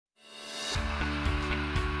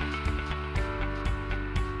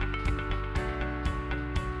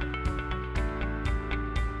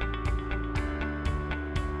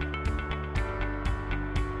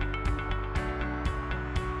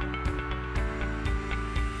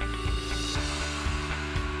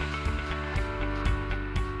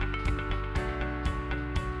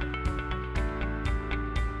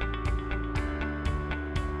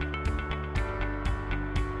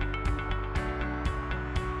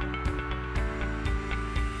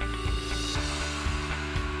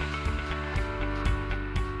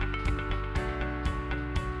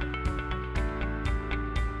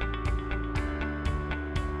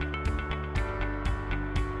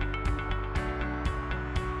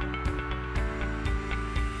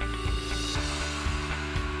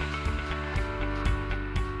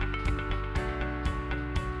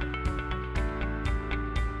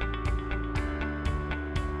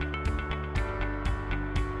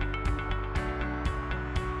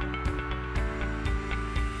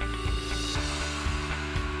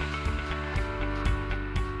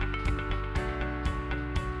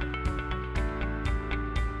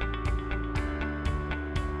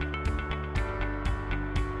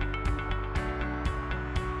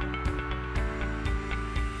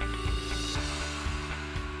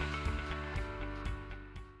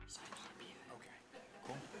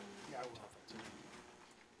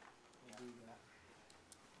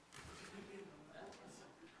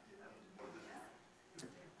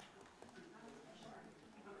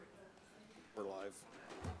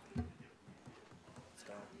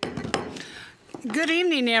Good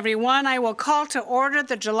evening, everyone. I will call to order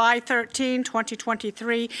the July 13,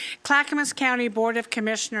 2023 Clackamas County Board of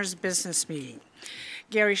Commissioners business meeting.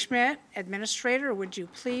 Gary Schmidt, Administrator, would you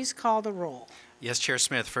please call the roll? Yes, Chair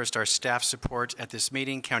Smith. First, our staff support at this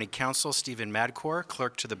meeting. County Counsel Stephen Madcore,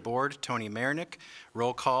 Clerk to the Board Tony Marinick.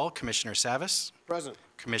 Roll call, Commissioner Savas. Present.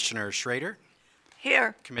 Commissioner Schrader.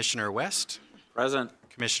 Here. Commissioner West. Present.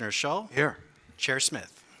 Commissioner Shull. Here. Chair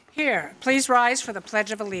Smith. Here. Please rise for the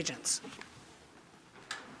Pledge of Allegiance.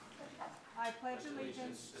 I pledge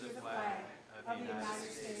allegiance to the flag of the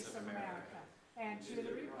United States of America and to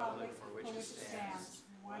the republic for which it stands,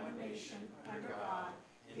 one nation, under God,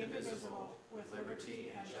 indivisible, with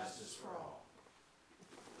liberty and justice for all.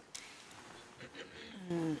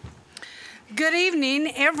 Good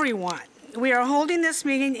evening, everyone. We are holding this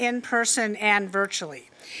meeting in person and virtually.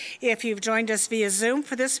 If you've joined us via Zoom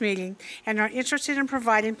for this meeting and are interested in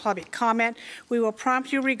providing public comment, we will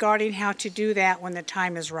prompt you regarding how to do that when the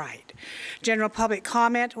time is right. General public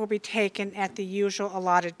comment will be taken at the usual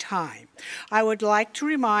allotted time. I would like to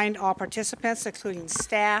remind all participants, including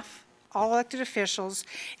staff, all elected officials,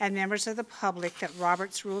 and members of the public that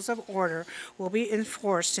Robert's Rules of Order will be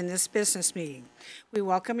enforced in this business meeting. We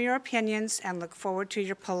welcome your opinions and look forward to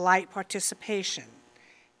your polite participation.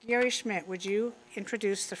 Gary Schmidt, would you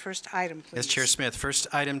introduce the first item, please? Yes, Chair Smith. First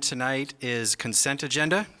item tonight is consent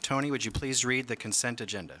agenda. Tony, would you please read the consent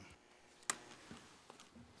agenda?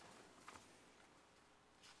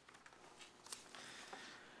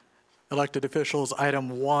 Elected officials,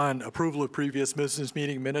 item 1, approval of previous business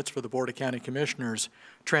meeting minutes for the Board of County Commissioners.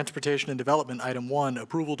 Transportation and Development, item 1,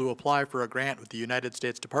 approval to apply for a grant with the United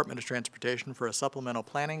States Department of Transportation for a supplemental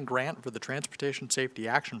planning grant for the Transportation Safety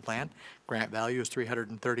Action Plan. Grant value is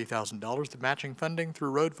 $330,000. The matching funding through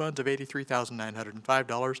road funds of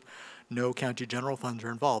 $83,905. No county general funds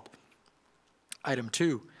are involved. Item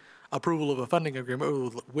 2, approval of a funding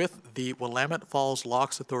agreement with the Willamette Falls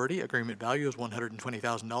Locks Authority. Agreement value is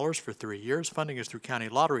 $120,000 for 3 years. Funding is through county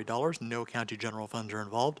lottery dollars. No county general funds are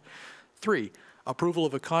involved. 3, approval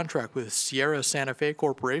of a contract with Sierra Santa Fe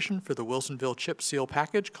Corporation for the Wilsonville Chip Seal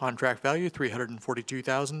Package. Contract value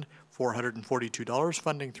 $342,442.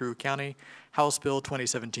 Funding through County House Bill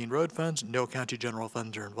 2017 road funds. No county general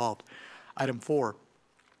funds are involved. Item 4,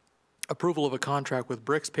 approval of a contract with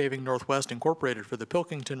Bricks Paving Northwest Incorporated for the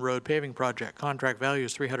Pilkington Road Paving Project. Contract value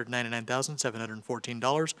is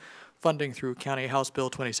 $399,714. Funding through County House Bill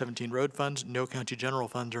 2017 road funds. No county general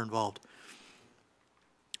funds are involved.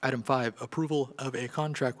 Item 5, approval of a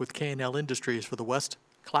contract with K&L Industries for the West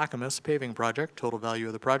Clackamas Paving Project. Total value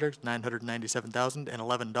of the project,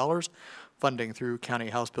 $997,011. Funding through County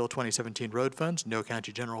House Bill 2017 road funds. No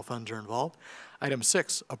county general funds are involved. Item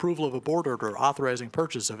 6, approval of a board order authorizing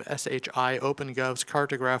purchase of SHI OpenGov's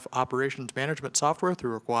Cartograph Operations Management Software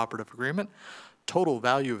through a cooperative agreement. Total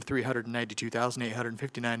value of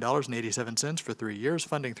 $392,859.87 for 3 years.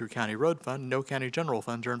 Funding through County Road Fund. No county general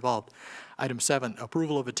funds are involved. Item 7,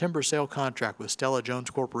 approval of a timber sale contract with Stella Jones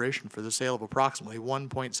Corporation for the sale of approximately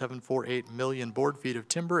 1.748 million board feet of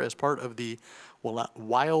timber as part of the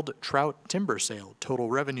Wild Trout Timber Sale. Total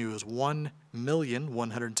revenue is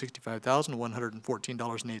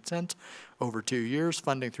 $1,165,114.08 over 2 years.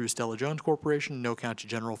 Funding through Stella Jones Corporation. No county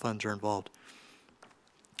general funds are involved.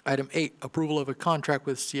 Item 8, approval of a contract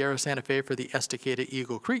with Sierra Santa Fe for the Estacada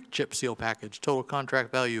Eagle Creek Chip Seal Package. Total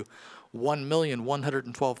contract value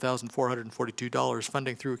 $1,112,442.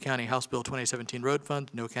 Funding through County House Bill 2017 road fund.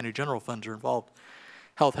 No county general funds are involved.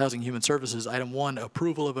 Health, Housing, Human Services, item 1,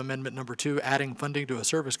 approval of amendment number 2, adding funding to a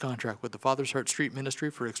service contract with the Father's Heart Street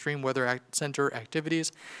Ministry for Extreme Weather Center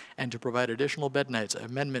activities and to provide additional bed nights.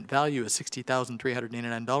 Amendment value is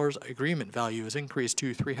 $60,389. Agreement value is increased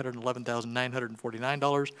to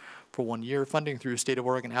 $311,949 for 1 year. Funding through State of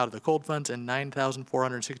Oregon out of the cold funds and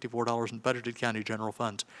 $9,464 in budgeted county general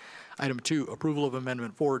funds. Item 2, approval of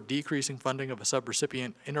amendment 4, decreasing funding of a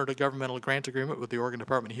subrecipient intergovernmental grant agreement with the Oregon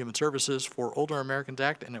Department of Human Services for Older Americans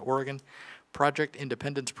Act and the Oregon Project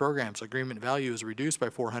Independence Programs. Agreement value is reduced by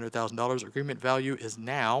 $400,000. Agreement value is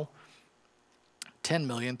now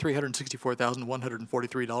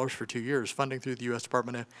 $10,364,143 for 2 years. Funding through the U.S.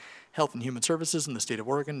 Department of Health and Human Services in the state of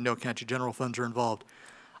Oregon. No county general funds are involved.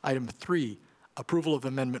 Item 3, approval of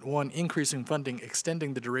Amendment 1, increasing funding,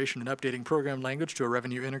 extending the duration and updating program language to a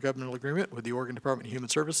revenue intergovernmental agreement with the Oregon Department of Human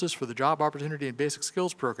Services for the Job Opportunity and Basic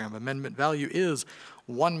Skills Program. Amendment value is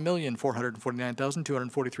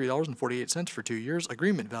 $1,449,243.48 for 2 years.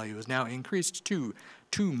 Agreement value is now increased to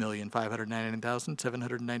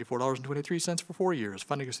 $2,599,794.23 for 4 years.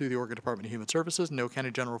 Funding is through the Oregon Department of Human Services. No county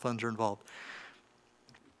general funds are involved.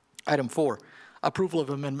 Item 4, Approval of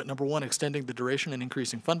Amendment Number 1, extending the duration and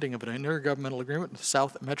increasing funding of an intergovernmental agreement with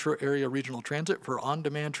South Metro Area Regional Transit for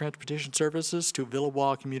on-demand transportation services to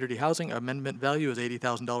Villabois Community Housing. Amendment value is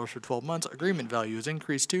 $80,000 for 12 months. Agreement value is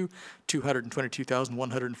increased to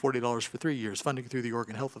 $222,140 for 3 years. Funding through the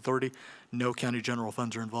Oregon Health Authority. No county general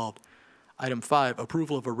funds are involved. Item 5,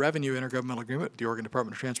 approval of a revenue intergovernmental agreement with the Oregon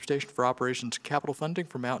Department of Transportation for operations and capital funding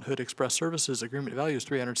for Mount Hood Express Services. Agreement value is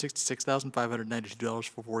 $366,592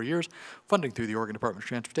 for 4 years. Funding through the Oregon Department of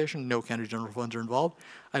Transportation. No county general funds are involved.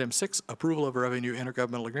 Item 6, approval of a revenue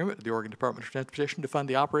intergovernmental agreement with the Oregon Department of Transportation to fund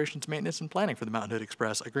the operations, maintenance, and planning for the Mount Hood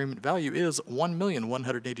Express. Agreement value is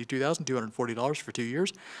 $1,182,240 for 2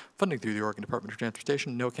 years. Funding through the Oregon Department of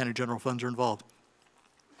Transportation. No county general funds are involved.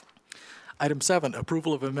 Item 7,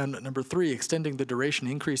 approval of Amendment Number 3, extending the duration,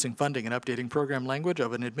 increasing funding, and updating program language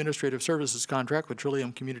of an administrative services contract with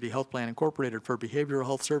Trillium Community Health Plan Incorporated for behavioral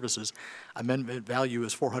health services. Amendment value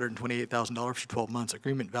is $428,000 for 12 months.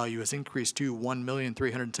 Agreement value is increased to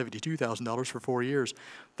 $1,372,000 for 4 years.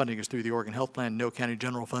 Funding is through the Oregon Health Plan. No county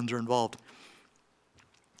general funds are involved.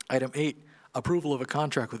 Item 8, approval of a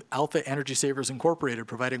contract with Alpha Energy Savers Incorporated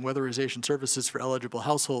providing weatherization services for eligible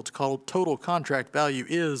households. Total contract value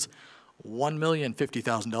is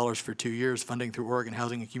 $1,050,000 for 2 years. Funding through Oregon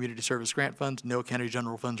Housing and Community Service Grant Funds. No county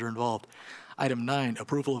general funds are involved. Item 9,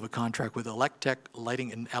 approval of a contract with Electech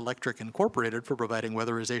Lighting and Electric Incorporated for providing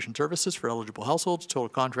weatherization services for eligible households. Total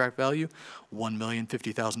contract value,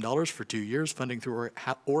 $1,050,000 for 2 years. Funding through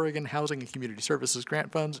Oregon Housing and Community Services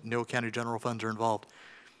Grant Funds. No county general funds are involved.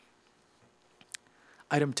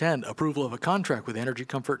 Item 10, approval of a contract with Energy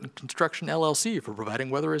Comfort and Construction, LLC for providing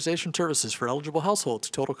weatherization services for eligible households.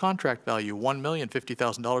 Total contract value,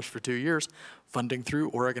 $1,050,000 for 2 years. Funding through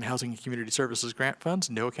Oregon Housing and Community Services Grant Funds.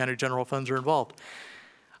 No county general funds are involved.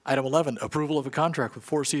 Item 11, approval of a contract with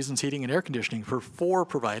Four Seasons Heating and Air Conditioning for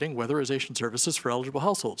providing weatherization services for eligible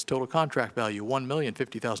households. Total contract value,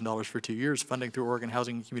 $1,050,000 for 2 years. Funding through Oregon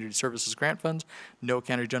Housing and Community Services Grant Funds. No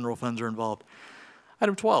county general funds are involved.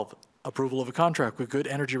 Item 12, approval of a contract with Good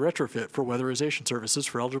Energy Retrofit for weatherization services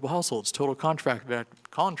for eligible households. Total contract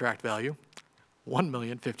value,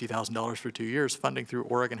 $1,050,000 for 2 years. Funding through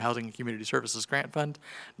Oregon Housing and Community Services Grant Fund.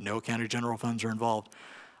 No county general funds are involved.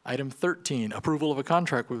 Item 13, approval of a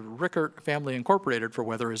contract with Rickert Family Incorporated for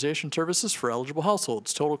weatherization services for eligible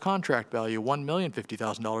households. Total contract value,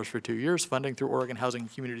 $1,050,000 for 2 years. Funding through Oregon Housing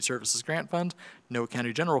and Community Services Grant Fund. No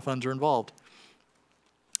county general funds are involved.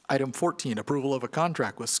 Item 14, approval of a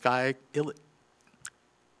contract with Sky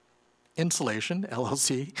Insulation,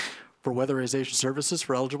 LLC, for weatherization services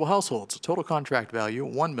for eligible households. Total contract value,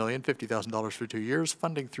 $1,050,000 for 2 years.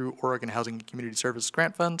 Funding through Oregon Housing and Community Services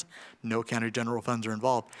Grant Funds. No county general funds are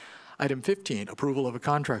involved. Item 15, approval of a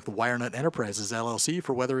contract with WireNut Enterprises, LLC,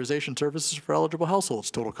 for weatherization services for eligible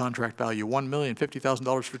households. Total contract value,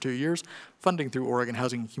 $1,050,000 for 2 years. Funding through Oregon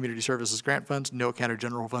Housing and Community Services Grant Funds. No county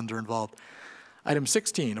general funds are involved. Item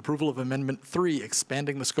 16, approval of Amendment 3,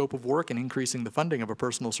 expanding the scope of work and increasing the funding of a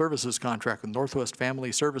personal services contract with Northwest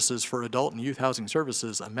Family Services for adult and youth housing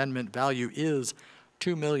services. Amendment value is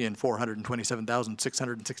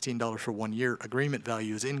 $2,427,616 for 1 year. Agreement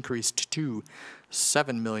value is increased to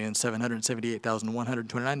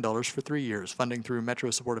 $7,778,129 for 3 years. Funding through Metro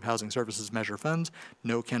Supportive Housing Services Measure Funds.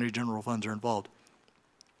 No county general funds are involved.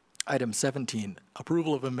 Item 17,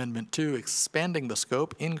 approval of Amendment 2, expanding the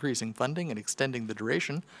scope, increasing funding, and extending the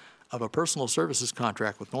duration of a personal services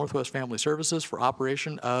contract with Northwest Family Services for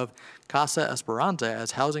operation of Casa Esperanza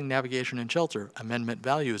as housing, navigation, and shelter. Amendment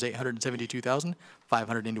value is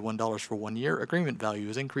 $872,581 for 1 year. Agreement value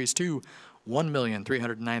is increased to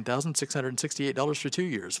 $1,309,668 for 2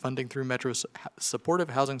 years. Funding through Metro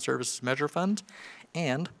Supportive Housing Services Measure Fund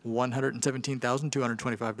and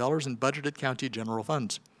 $117,225 in budgeted county general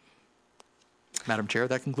funds. Madam Chair,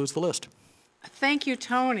 that concludes the list. Thank you,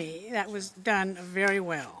 Tony. That was done very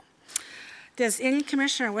well. Does any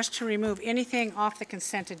commissioner wish to remove anything off the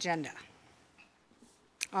consent agenda?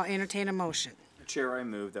 I'll entertain a motion. Chair, I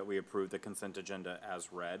move that we approve the consent agenda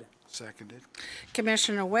as read. Seconded.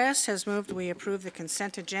 Commissioner West has moved we approve the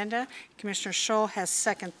consent agenda. Commissioner Scholl has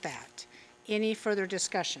seconded that. Any further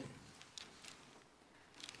discussion?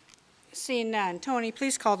 Seeing none. Tony,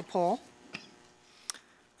 please call the poll.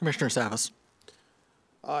 Commissioner Savas.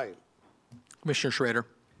 Aye. Commissioner Schrader.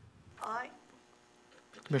 Aye.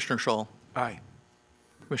 Commissioner Scholl. Aye.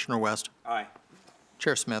 Commissioner West. Aye.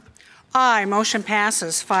 Chair Smith. Aye. Motion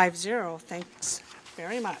passes 5-0. Thanks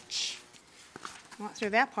very much. Went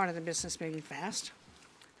through that part of the business meeting fast.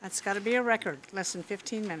 That's got to be a record, less than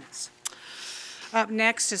 15 minutes. Up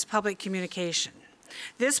next is public communication.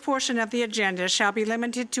 This portion of the agenda shall be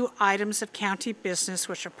limited to items of county business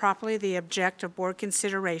which are properly the object of board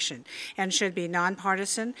consideration and should be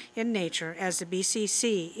nonpartisan in nature, as the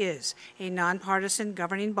BCC is a nonpartisan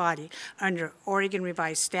governing body under Oregon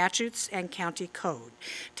Revised Statutes and County Code.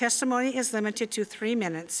 Testimony is limited to 3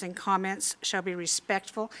 minutes, and comments shall be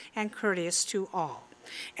respectful and courteous to all.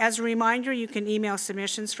 As a reminder, you can email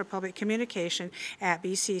submissions for public communication at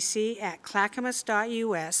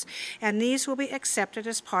bcc@clackamas.us, and these will be accepted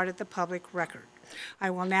as part of the public record. I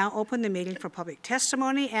will now open the meeting for public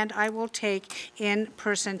testimony, and I will take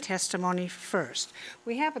in-person testimony first.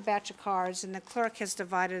 We have a batch of cards, and the clerk has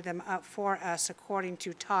divided them up for us according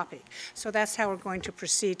to topic. So that's how we're going to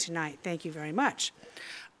proceed tonight. Thank you very much.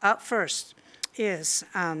 Up first is,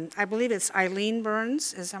 I believe it's Eileen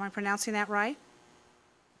Burns. Am I pronouncing that right?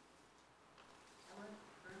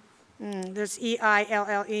 There's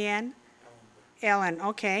E-I-L-L-E-N? Ellen,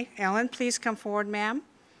 okay. Ellen, please come forward, ma'am.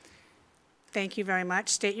 Thank you very much.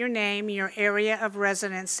 State your name, your area of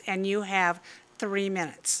residence, and you have 3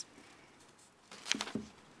 minutes.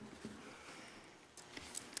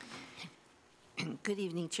 Good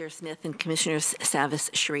evening, Chair Smith and Commissioners Savas,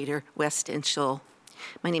 Schrader, West, and Schull.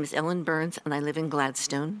 My name is Ellen Burns, and I live in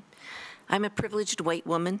Gladstone. I'm a privileged white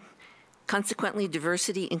woman. Consequently,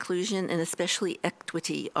 diversity, inclusion, and especially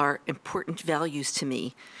equity are important values to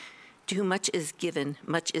me. To whom much is given,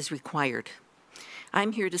 much is required.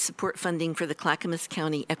 I'm here to support funding for the Clackamas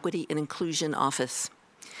County Equity and Inclusion Office.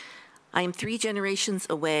 I am 3 generations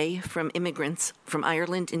away from immigrants from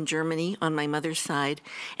Ireland and Germany on my mother's side,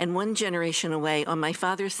 and 1 generation away on my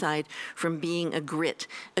father's side from being a grit,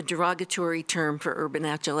 a derogatory term for urban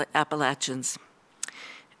Appalachians.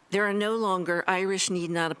 There are no longer Irish need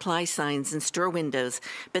not apply signs in store windows,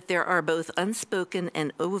 but there are both unspoken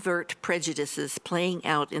and overt prejudices playing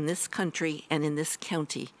out in this country and in this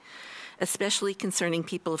county, especially concerning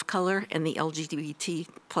people of color and the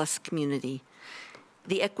LGBT+ community.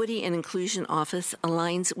 The Equity and Inclusion Office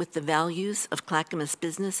aligns with the values of Clackamas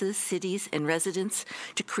businesses, cities, and residents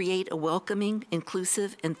to create a welcoming,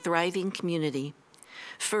 inclusive, and thriving community.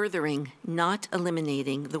 Furthering, not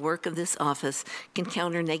eliminating, the work of this office can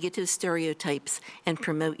counter negative stereotypes and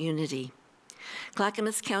promote unity.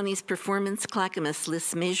 Clackamas County's Performance Clackamas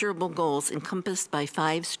lists measurable goals encompassed by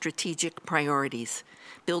 5 strategic priorities: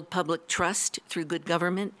 build public trust through good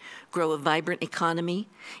government, grow a vibrant economy,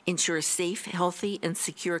 ensure safe, healthy, and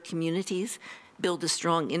secure communities, build a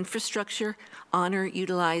strong infrastructure, honor,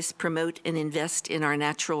 utilize, promote, and invest in our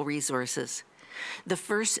natural resources. The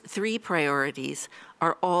first 3 priorities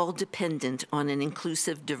are all dependent on an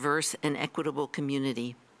inclusive, diverse, and equitable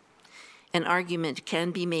community. An argument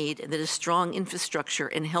can be made that a strong infrastructure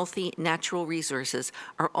and healthy natural resources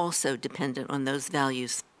are also dependent on those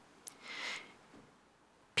values.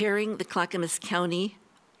 Pairing the Clackamas County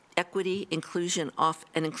Equity Inclusion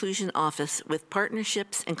Office with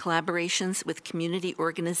partnerships and collaborations with community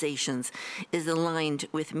organizations is aligned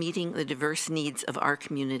with meeting the diverse needs of our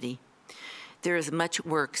community. There is much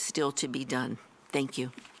work still to be done. Thank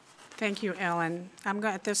you. Thank you, Ellen.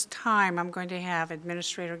 At this time, I'm going to have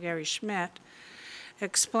Administrator Gary Schmidt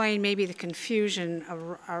explain maybe the confusion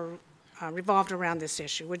revolved around this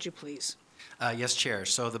issue. Would you please? Yes, Chair.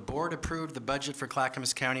 So the board approved the budget for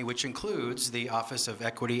Clackamas County, which includes the Office of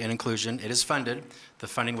Equity and Inclusion. It is funded. The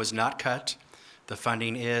funding was not cut. The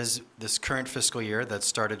funding is, this current fiscal year that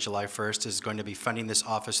started July 1st, is going to be funding this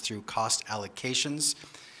office through cost allocations,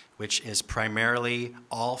 which is primarily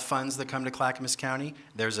all funds that come to Clackamas County.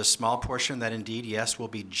 There's a small portion that indeed, yes, will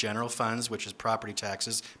be general funds, which is property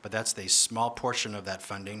taxes, but that's the small portion of that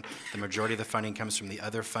funding. The majority of the funding comes from the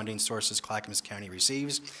other funding sources Clackamas County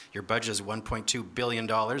receives. Your budget is $1.2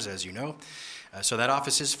 billion, as you know. So that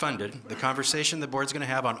office is funded. The conversation the board's going to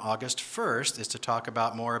have on August 1st is to talk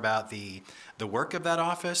about more about the work of that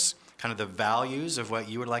office, kind of the values of what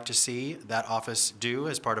you would like to see that office do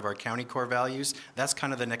as part of our county core values. That's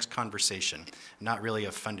kind of the next conversation, not really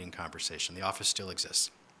a funding conversation. The office still exists.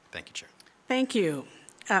 Thank you, Chair. Thank you.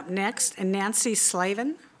 Up next, Nancy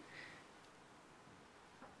Slavin.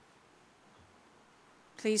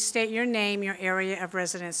 Please state your name, your area of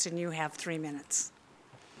residence, and you have 3 minutes.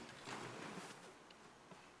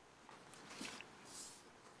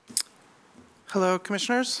 Hello,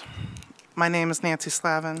 Commissioners. My name is Nancy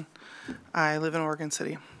Slavin. I live in Oregon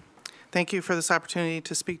City. Thank you for this opportunity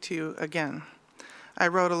to speak to you again. I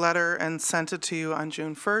wrote a letter and sent it to you on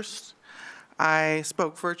June 1st. I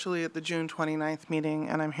spoke virtually at the June 29th meeting,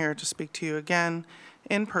 and I'm here to speak to you again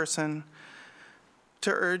in person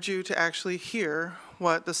to urge you to actually hear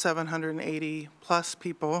what the 780 plus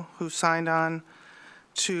people who signed on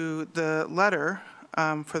to the letter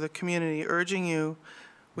for the community, urging you,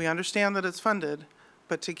 we understand that it's funded,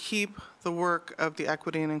 but to keep the work of the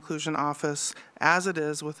Equity and Inclusion Office as it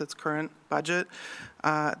is with its current budget,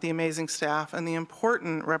 the amazing staff, and the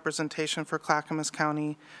important representation for Clackamas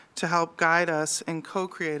County to help guide us in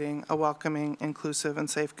co-creating a welcoming, inclusive, and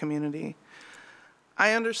safe community.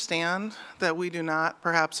 I understand that we do not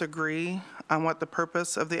perhaps agree on what the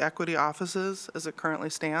purpose of the equity office is as it currently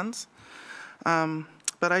stands.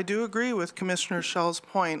 But I do agree with Commissioner Shull's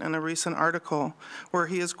point in a recent article where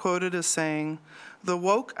he is quoted as saying, "The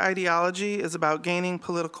woke ideology is about gaining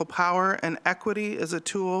political power, and equity is a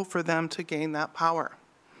tool for them to gain that power."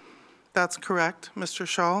 That's correct, Mr.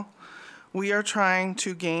 Shull. We are trying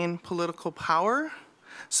to gain political power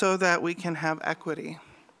so that we can have equity.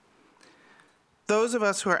 Those of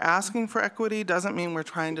us who are asking for equity doesn't mean we're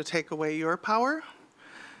trying to take away your power.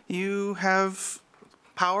 You have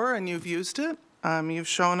power and you've used it. You've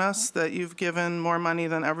shown us that you've given more money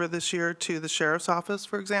than ever this year to the Sheriff's Office,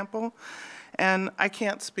 for example. And I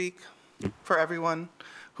can't speak for everyone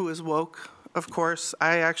who is woke, of course.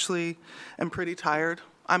 I actually am pretty tired.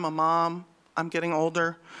 I'm a mom. I'm getting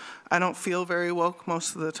older. I don't feel very woke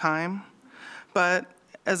most of the time. But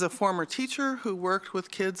as a former teacher who worked with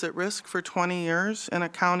kids at risk for 20 years in a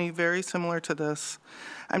county very similar to this,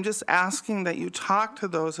 I'm just asking that you talk to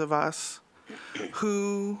those of us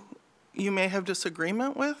who you may have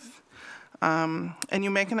disagreement with, and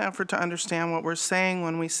you make an effort to understand what we're saying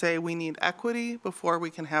when we say we need equity before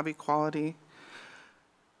we can have equality.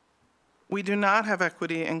 We do not have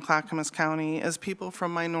equity in Clackamas County as people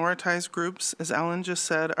from minoritized groups, as Ellen just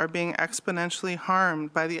said, are being exponentially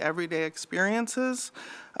harmed by the everyday experiences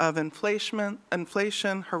of inflation,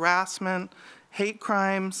 harassment, hate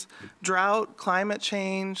crimes, drought, climate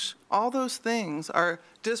change. All those things are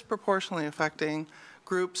disproportionately affecting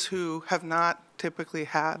groups who have not typically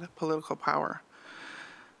had political power.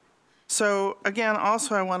 So again,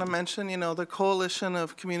 also I want to mention, the Coalition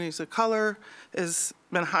of Communities of Color has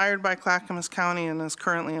been hired by Clackamas County and is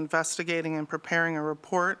currently investigating and preparing a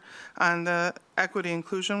report on the equity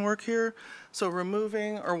inclusion work here. So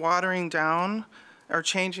removing or watering down or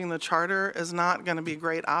changing the charter is not going to be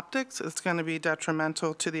great optics. It's going to be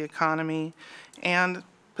detrimental to the economy and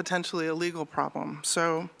potentially a legal problem.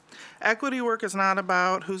 So equity work is not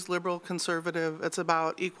about who's liberal, conservative. It's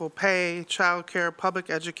about equal pay, childcare, public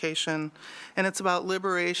education, and it's about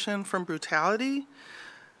liberation from brutality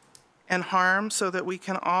and harm so that we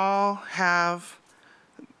can all have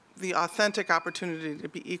the authentic opportunity to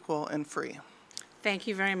be equal and free. Thank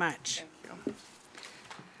you very much. Thank you.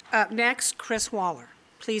 Up next, Chris Waller.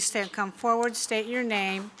 Please come forward, state your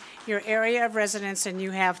name, your area of residence, and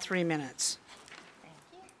you have 3 minutes.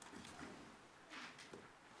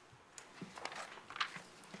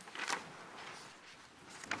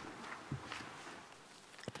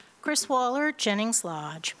 Chris Waller, Jennings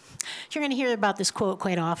Lodge. You're going to hear about this quote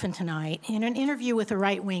quite often tonight. In an interview with a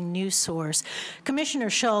right-wing news source,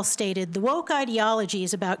 Commissioner Shull stated, "The woke ideology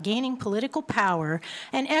is about gaining political power,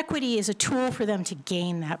 and equity is a tool for them to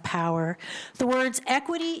gain that power. The words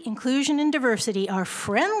equity, inclusion, and diversity are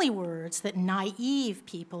friendly words that naive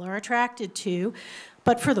people are attracted to,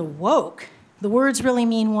 but for the woke, the words really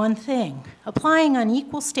mean one thing: applying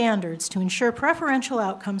unequal standards to ensure preferential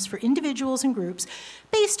outcomes for individuals and groups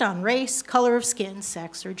based on race, color of skin,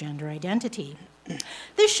 sex, or gender identity."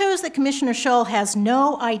 This shows that Commissioner Shull has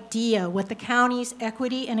no idea what the county's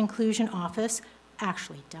Equity and Inclusion Office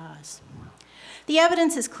actually does. The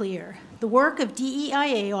evidence is clear. The work of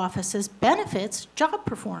DEIA offices benefits job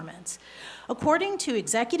performance. According to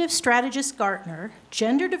executive strategist Gartner,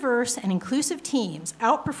 gender diverse and inclusive teams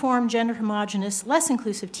outperform gender homogeneous, less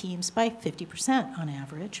inclusive teams by 50% on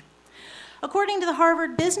average. According to the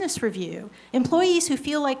Harvard Business Review, employees who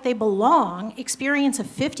feel like they belong experience a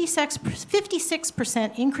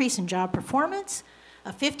 56% increase in job performance,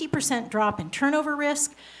 a 50% drop in turnover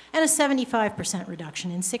risk, and a 75% reduction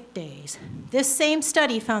in sick days. This same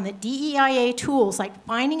study found that DEIA tools like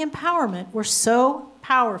finding empowerment were so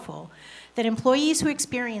powerful that employees who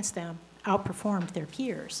experienced them outperformed their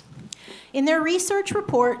peers. In their research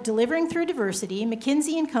report, Delivering Through Diversity,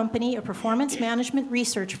 McKinsey & Company, a performance management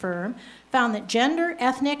research firm, found that gender,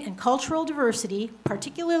 ethnic, and cultural diversity,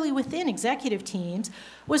 particularly within executive teams,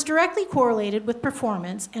 was directly correlated with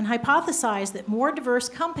performance and hypothesized that more diverse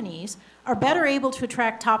companies are better able to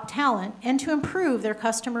attract top talent and to improve their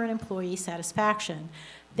customer and employee satisfaction.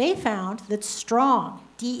 They found that strong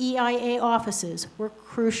DEIA offices were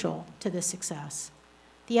crucial to this success.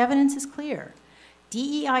 The evidence is clear.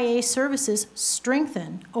 DEIA services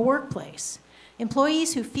strengthen a workplace.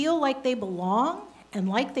 Employees who feel like they belong and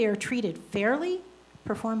like they are treated fairly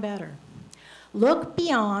perform better. Look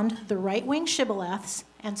beyond the right-wing shibboleths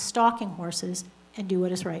and stalking horses and do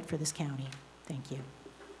what is right for this county. Thank you.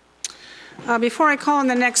 Before I call on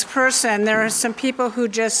the next person, there are some people who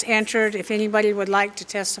just entered. If anybody would like to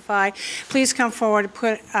testify, please come forward,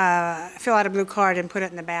 fill out a blue card and put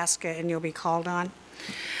it in the basket, and you'll be called on.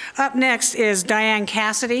 Up next is Diane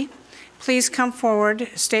Cassidy. Please come forward,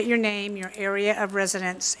 state your name, your area of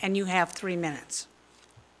residence, and you have 3 minutes.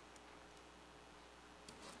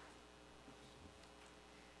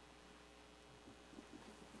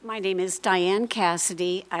 My name is Diane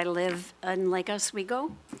Cassidy. I live in Lake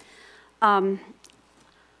Oswego. I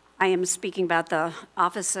am speaking about the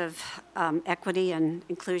Office of Equity and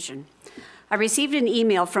Inclusion. I received an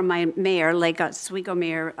email from my mayor, Lake Oswego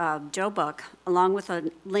Mayor Joe Buck, along with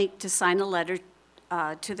a link to sign a letter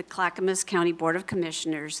to the Clackamas County Board of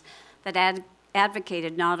Commissioners that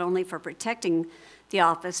advocated not only for protecting the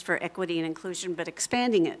Office for Equity and Inclusion, but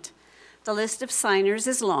expanding it. The list of signers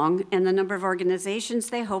is long, and the number of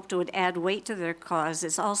organizations they hoped would add weight to their cause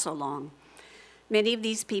is also long. Many of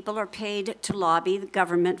these people are paid to lobby the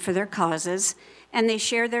government for their causes, and they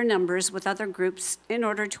share their numbers with other groups in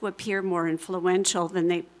order to appear more influential than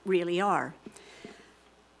they really are.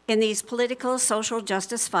 In these political social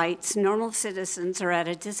justice fights, normal citizens are at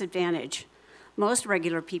a disadvantage. Most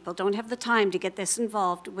regular people don't have the time to get this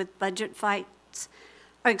involved with budget fights,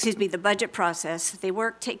 the budget process. They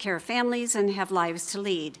work, take care of families, and have lives to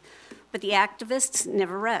lead. But the activists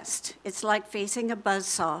never rest. It's like facing a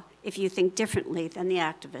buzzsaw if you think differently than the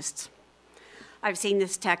activists. I've seen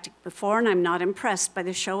this tactic before, and I'm not impressed by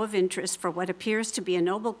the show of interest for what appears to be a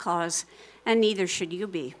noble cause, and neither should you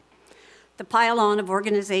be. The pile-on of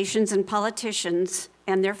organizations and politicians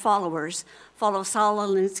and their followers follow Saul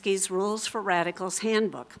Alinsky's Rules for Radicals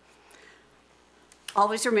handbook.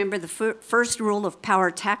 Always remember the first rule of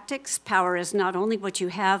power tactics. Power is not only what you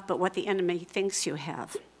have, but what the enemy thinks you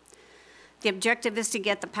have. The objective is to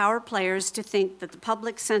get the power players to think that the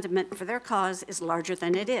public sentiment for their cause is larger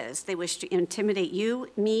than it is. They wish to intimidate you,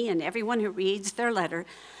 me, and everyone who reads their letter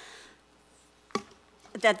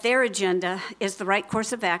that their agenda is the right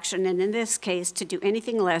course of action, and in this case, to do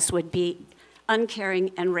anything less would be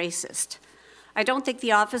uncaring and racist. I don't think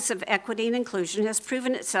the Office of Equity and Inclusion has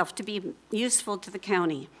proven itself to be useful to the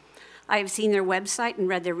county. I have seen their website and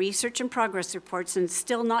read their research and progress reports, and it's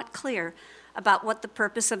still not clear about what the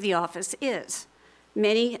purpose of the office is.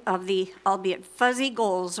 Many of the, albeit fuzzy,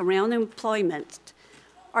 goals around employment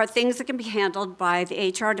are things that can be handled by the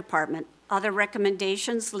HR department. Other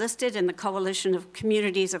recommendations listed in the Coalition of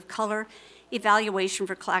Communities of Color evaluation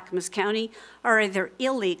for Clackamas County are either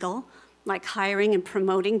illegal, like hiring and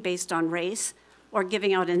promoting based on race, or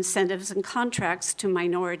giving out incentives and contracts to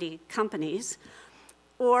minority companies,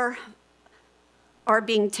 or are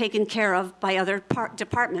being taken care of by other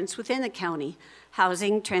departments within the county: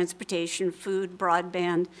 housing, transportation, food,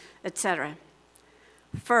 broadband, etc.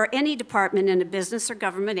 For any department in a business or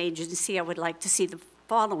government agency, I would like to see the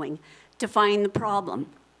following: define the problem.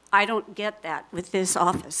 I don't get that with this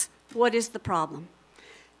office. What is the problem?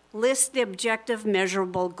 List the objective,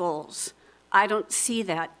 measurable goals. I don't see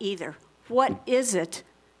that either. What is it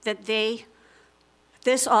that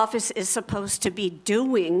this office is supposed to be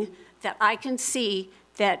doing that I can see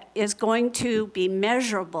that is going to be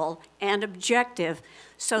measurable and objective,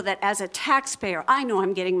 so that as a taxpayer, I know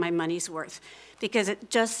I'm getting my money's worth? Because it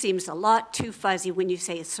just seems a lot too fuzzy when you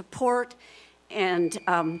say support and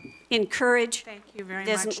encourage. Thank you very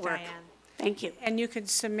doesn't much, work. Diane. Thank you. And you can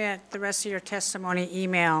submit the rest of your testimony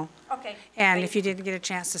email. Okay. And great. if you didn't get a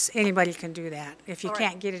chance to, anybody can do that if you All right.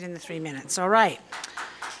 can't get it in the 3 minutes. All right.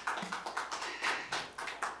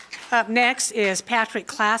 Up next is Patrick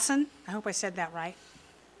Klassen. I hope I said that right.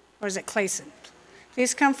 Or is it Clayson?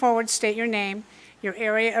 Please come forward, state your name, your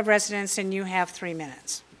area of residence, and you have 3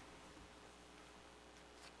 minutes.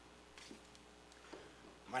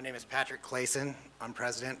 My name is Patrick Clayson. I'm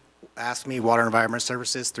president. ASME Water Environment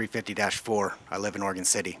Services 350-4. I live in Oregon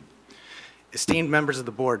City. Esteemed members of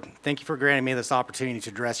the board, thank you for granting me this opportunity to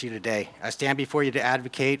address you today. I stand before you to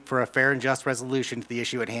advocate for a fair and just resolution to the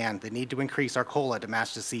issue at hand, the need to increase our COLA to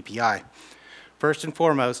match the CPI. First and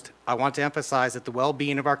foremost, I want to emphasize that the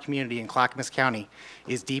well-being of our community in Clackamas County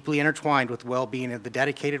is deeply intertwined with the well-being of the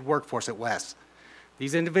dedicated workforce at WES.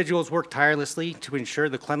 These individuals work tirelessly to ensure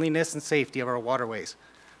the cleanliness and safety of our waterways,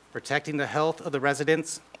 protecting the health of the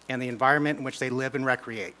residents and the environment in which they live and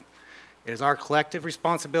recreate. It is our collective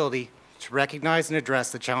responsibility to recognize and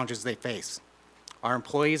address the challenges they face. Our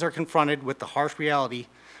employees are confronted with the harsh reality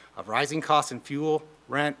of rising costs in fuel,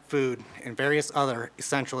 rent, food, and various other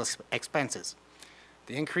essential expenses.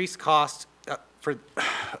 The increased cost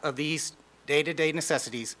of these day-to-day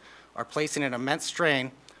necessities are placing an immense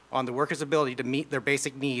strain on the workers' ability to meet their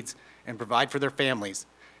basic needs and provide for their families.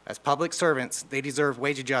 As public servants, they deserve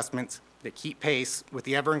wage adjustments that keep pace with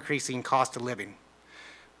the ever-increasing cost of living.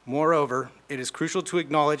 Moreover, it is crucial to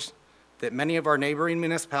acknowledge that many of our neighboring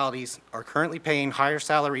municipalities are currently paying higher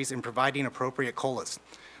salaries and providing appropriate COLAs.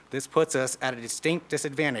 This puts us at a distinct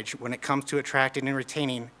disadvantage when it comes to attracting and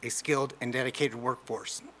retaining a skilled and dedicated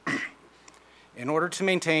workforce. In order to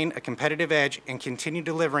maintain a competitive edge and continue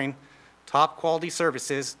delivering top quality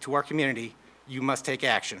services to our community, you must take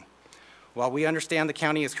action. While we understand the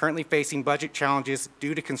county is currently facing budget challenges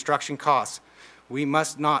due to construction costs, we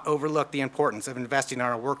must not overlook the importance of investing in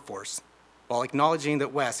our workforce, while acknowledging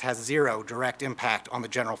that West has zero direct impact on the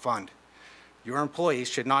general fund. Your employees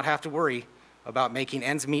should not have to worry about making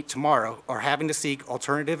ends meet tomorrow or having to seek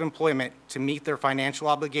alternative employment to meet their financial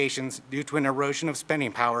obligations due to an erosion of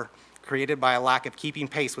spending power created by a lack of keeping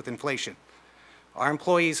pace with inflation. Our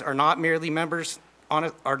employees are not merely numbers on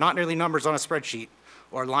a spreadsheet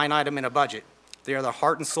or line item in a budget. They are the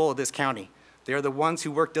heart and soul of this county. They are the ones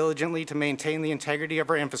who work diligently to maintain the integrity of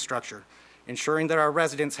our infrastructure, ensuring that our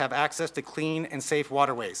residents have access to clean and safe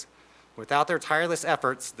waterways. Without their tireless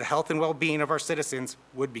efforts, the health and well-being of our citizens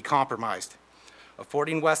would be compromised.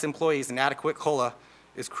 Affording West employees an adequate COLA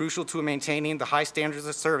is crucial to maintaining the high standards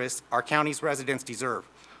of service our county's residents deserve.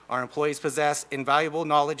 Our employees possess invaluable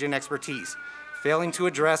knowledge and expertise. Failing to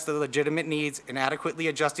address the legitimate needs and adequately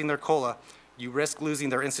adjusting their COLA, you risk losing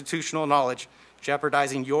their institutional knowledge,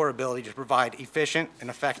 jeopardizing your ability to provide efficient and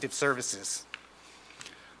effective services.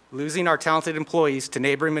 Losing our talented employees to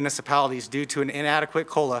neighboring municipalities due to an inadequate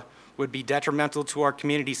COLA would be detrimental to our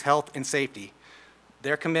community's health and safety.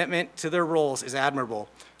 Their commitment to their roles is admirable.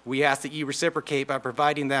 We ask that you reciprocate by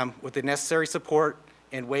providing them with the necessary support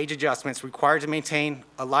and wage adjustments required to maintain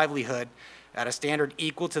a livelihood at a standard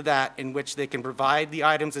equal to that in which they can provide the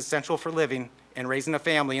items essential for living and raising a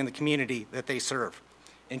family in the community that they serve.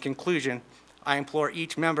 In conclusion, I implore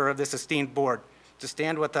each member of this esteemed board to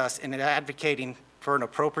stand with us in advocating for an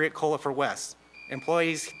appropriate COLA for West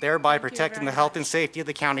employees, thereby protecting the health and safety of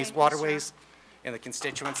the county's waterways and the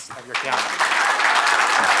constituents of your county.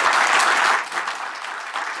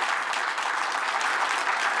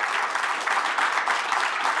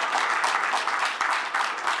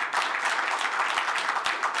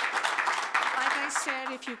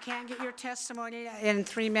 If you can't get your testimony in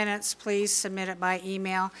 3 minutes, please submit it by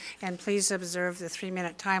email, and please observe the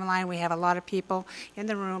 3-minute timeline. We have a lot of people in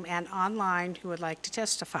the room and online who would like to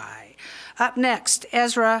testify. Up next,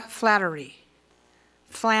 Ezra Flaherty,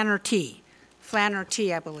 I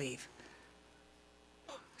believe.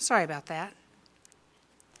 Sorry about that.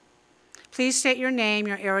 Please state your name,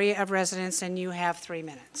 your area of residence, and you have 3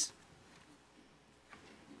 minutes.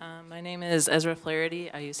 My name is Ezra Flaherty.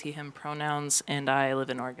 I use he, him pronouns, and I live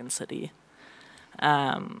in Oregon City.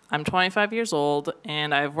 I'm 25 years old,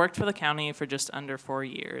 and I've worked for the county for just under 4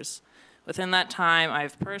 years. Within that time,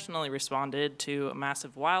 I've personally responded to a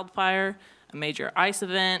massive wildfire, a major ice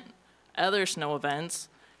event, other snow events,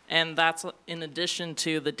 and that's in addition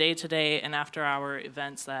to the day-to-day and after-hour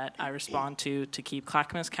events that I respond to keep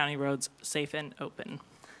Clackamas County roads safe and open.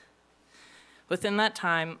 Within that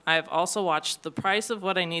time, I've also watched the price of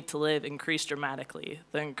what I need to live increase dramatically,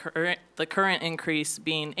 the current increase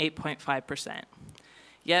being 8.5%.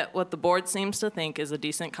 Yet what the board seems to think is a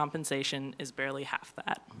decent compensation is barely half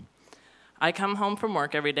that. I come home from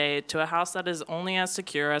work every day to a house that is only as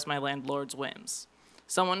secure as my landlord's whims.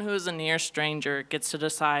 Someone who is a near stranger gets to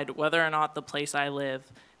decide whether or not the place I live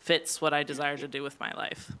fits what I desire to do with my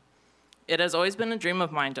life. It has always been a dream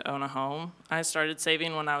of mine to own a home. I started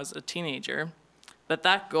saving when I was a teenager. But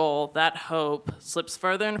that goal, that hope, slips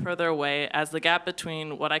further and further away as the gap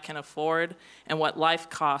between what I can afford and what life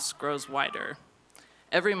costs grows wider.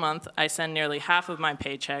 Every month, I send nearly half of my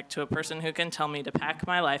paycheck to a person who can tell me to pack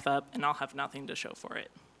my life up and I'll have nothing to show for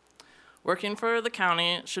it. Working for the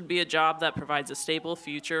county should be a job that provides a stable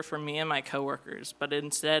future for me and my coworkers, but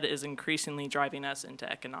instead is increasingly driving us into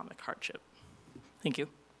economic hardship. Thank you.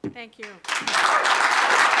 Thank you.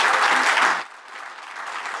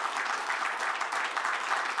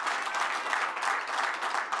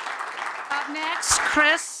 Up next,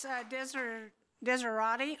 Chris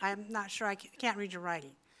Deserati. I'm not sure, I can't read your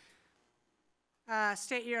writing.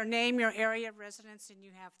 State your name, your area of residence, and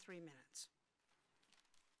you have 3 minutes.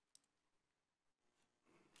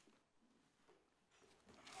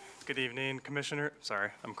 Good evening, Commissioner.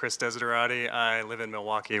 Sorry, I'm Chris Desiderati. I live in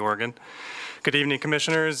Milwaukee, Oregon. Good evening,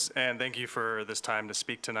 Commissioners, and thank you for this time to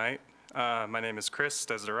speak tonight. My name is Chris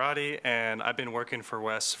Desiderati, and I've been working for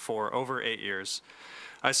Wes for over 8 years.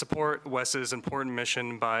 I support WES's important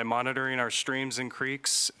mission by monitoring our streams and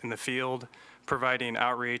creeks in the field, providing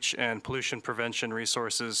outreach and pollution prevention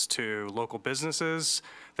resources to local businesses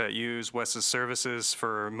that use WES's services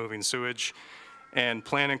for moving sewage, and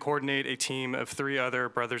plan and coordinate a team of 3 other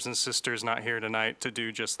brothers and sisters not here tonight to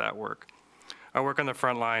do just that work. I work on the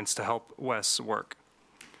front lines to help WES work.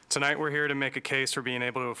 Tonight, we're here to make a case for being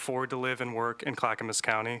able to afford to live and work in Clackamas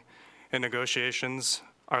County. In negotiations,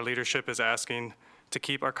 our leadership is asking to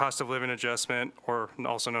keep our cost of living adjustment, or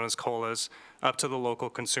also known as COLAs, up to the local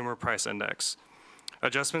consumer price index.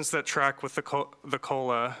 Adjustments that track with the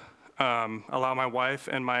COLA allow my wife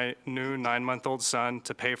and my new 9-month-old son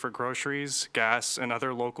to pay for groceries, gas, and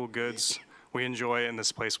other local goods we enjoy in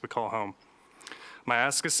this place we call home. My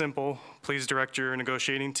ask is simple. Please direct your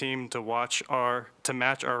negotiating team to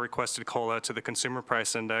match our requested COLA to the consumer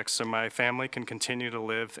price index so my family can continue to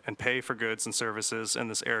live and pay for goods and services in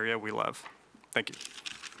this area we love. Thank you.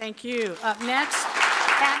 Thank you. Up next,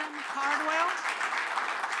 Adam Cardwell.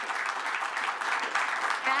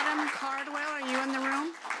 Adam Cardwell, are you in the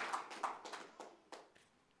room?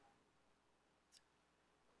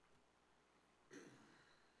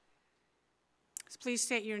 Please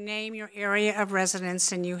state your name, your area of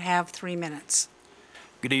residence, and you have 3 minutes.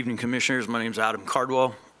 Good evening, Commissioners. My name is Adam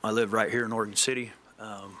Cardwell. I live right here in Oregon City.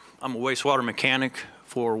 I'm a wastewater mechanic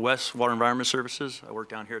for WES Water Environment Services. I work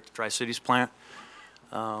down here at the Tri-Cities plant.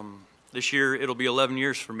 This year, it'll be 11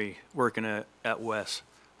 years for me working at WES.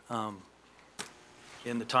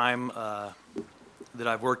 In the time that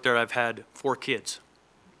I've worked there, I've had 4 kids.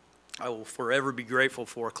 I will forever be grateful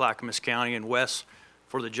for Clackamas County and WES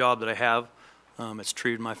for the job that I have. It's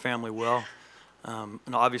treated my family well. And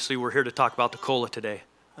obviously, we're here to talk about the COLA today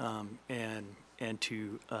and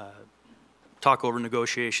to talk over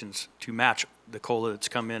negotiations to match the COLA that's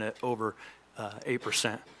come in at over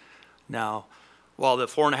 8%. Now, while the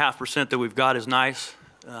 4.5% that we've got is nice,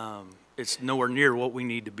 it's nowhere near what we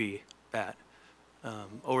need to be at.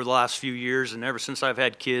 Over the last few years, and ever since I've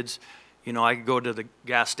had kids, you know, I can go to the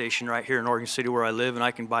gas station right here in Oregon City where I live, and I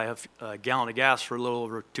can buy a gallon of gas for a little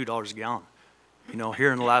over $2 a gallon. You know,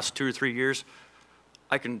 here in the last 2 or 3 years,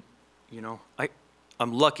 I can, you know,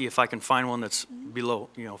 I'm lucky if I can find one that's below,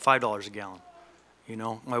 you know, $5 a gallon. You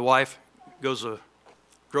know, my wife goes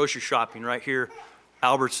grocery shopping right here,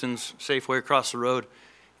 Albertsons, Safeway across the road,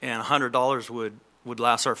 and $100 would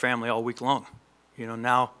last our family all week long. You know,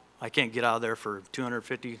 now I can't get out of there for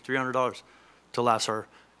 $250, $300 to last our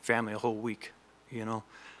family a whole week. You know,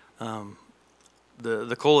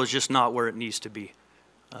 the COLA is just not where it needs to be.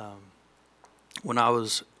 When I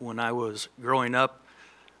was growing up,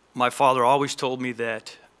 my father always told me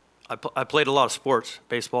that I played a lot of sports,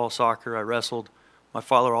 baseball, soccer, I wrestled. My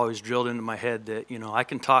father always drilled into my head that, you know, I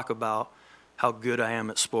can talk about how good I am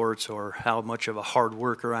at sports or how much of a hard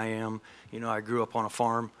worker I am. You know, I grew up on a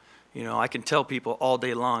farm. You know, I can tell people all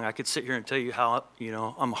day long. I could sit here and tell you how, you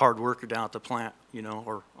know, I'm a hard worker down at the plant, you know,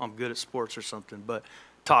 or I'm good at sports or something. But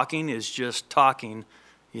talking is just talking.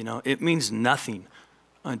 You know, it means nothing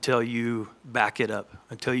until you back it up,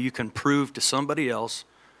 until you can prove to somebody else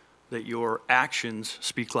that your actions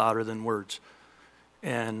speak louder than words.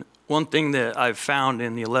 And one thing that I've found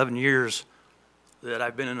in the 11 years that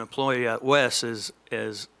I've been an employee at WES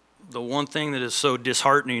is the one thing that is so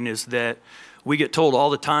disheartening is that we get told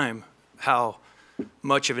all the time how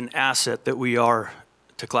much of an asset that we are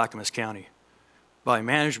to Clackamas County by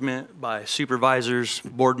management, by supervisors,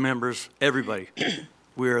 board members, everybody.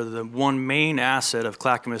 We are the one main asset of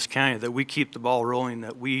Clackamas County, that we keep the ball rolling,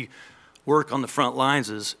 that we work on the front lines,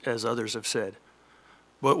 as others have said.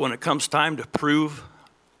 But when it comes time to prove,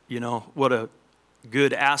 you know, what a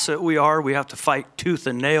good asset we are, we have to fight tooth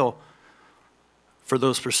and nail for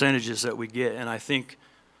those percentages that we get. And I think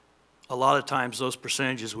a lot of times those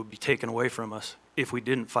percentages would be taken away from us if we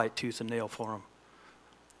didn't fight tooth and nail for them.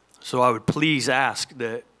 So I would please ask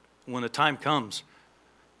that when the time comes,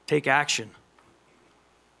 take action.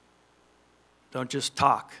 Don't just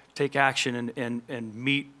talk. Take action and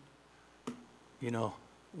meet, you know,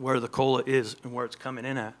 where the COLA is and where it's coming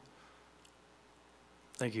in at.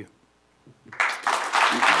 Thank you.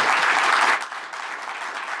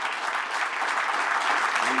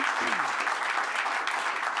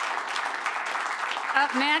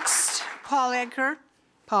 Up next, Paul Edgar.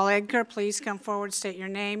 Paul Edgar, please come forward, state your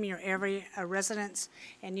name, your area of residence,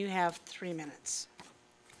 and you have 3 minutes.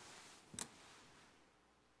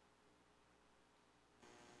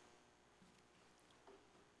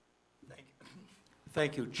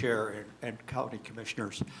 Thank you, Chair and County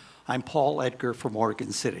Commissioners. I'm Paul Edgar from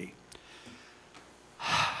Oregon City.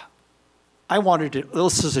 I wanted to,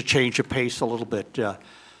 this is a change of pace a little bit.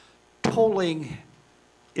 Tolling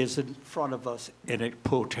is in front of us, and it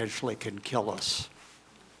potentially can kill us.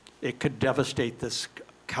 It could devastate this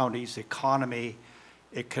county's economy.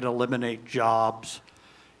 It could eliminate jobs.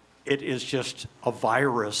 It is just a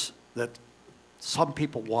virus that some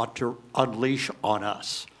people want to unleash on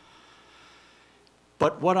us.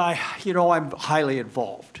 But what I'm highly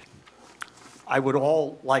involved. I would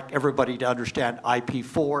all like everybody to understand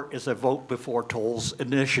IP4 is a vote before tolls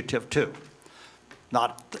initiative too.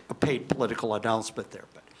 Not a paid political announcement there,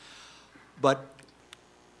 but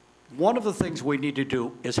one of the things we need to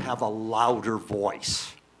do is have a louder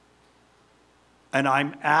voice. And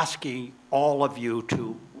I'm asking all of you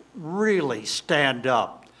to really stand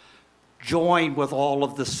up, join with all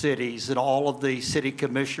of the cities and all of the city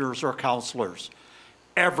commissioners or councilors,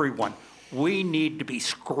 everyone. We need to be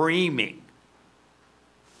screaming.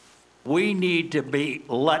 We need to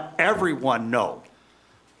let everyone know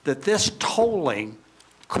that this tolling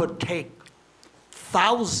could take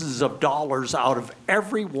thousands of dollars out of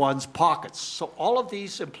everyone's pockets. So all of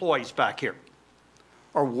these employees back here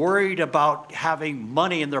are worried about having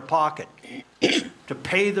money in their pocket to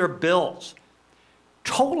pay their bills.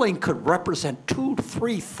 Tolling could represent $2,000 to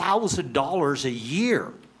 $3,000 a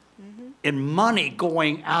year in money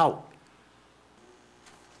going out.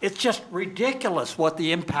 It's just ridiculous what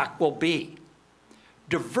the impact will be.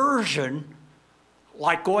 Diversion,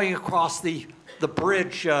 like going across the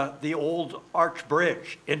bridge, the old arch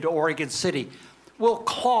bridge into Oregon City, will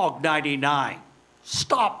clog 99,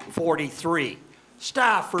 stop 43,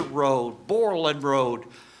 Stafford Road, Borland Road.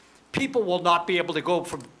 People will not be able to go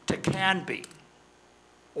to Canby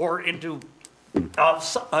or into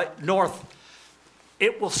north.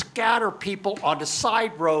 It will scatter people onto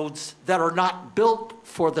side roads that are not built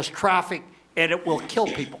for this traffic, and it will kill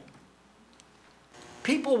people.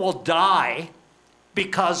 People will die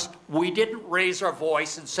because we didn't raise our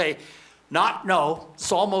voice and say, no.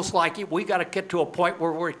 It's almost like we got to get to a point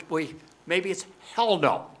where maybe it's hell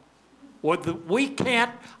no. We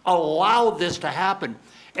can't allow this to happen.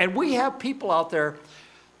 And we have people out there,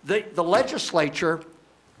 the legislature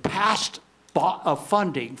passed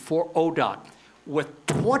funding for ODOT with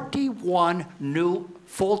 21 new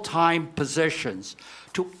full-time positions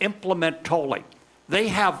to implement tolling. They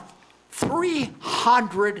have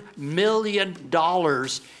 $300 million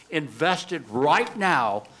invested right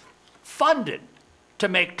now, funded to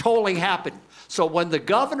make tolling happen. So when the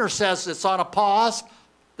governor says it's on a pause,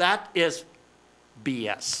 that is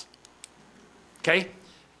BS. Okay?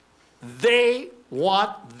 They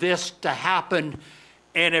want this to happen,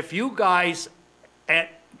 and if you guys and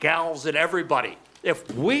gals and everybody,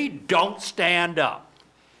 if we don't stand up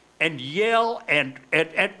and yell and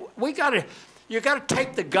you got to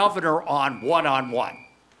take the governor on one-on-one.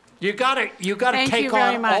 You got to take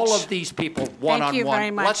on all of these people one-on-one. Thank you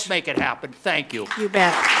very much. Let's make it happen. Thank you. You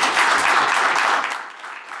bet.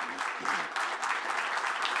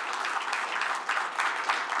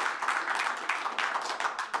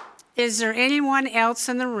 Is there anyone else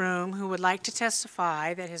in the room who would like to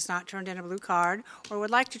testify that has not turned in a blue card or would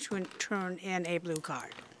like to turn in a blue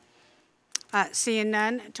card? Seeing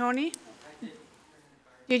none. Tony?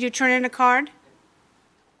 Did you turn in a card?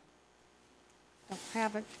 Don't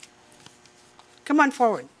have it. Come on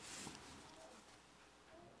forward.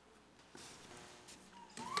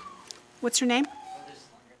 What's your name?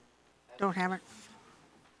 Don't have it.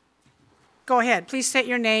 Go ahead. Please state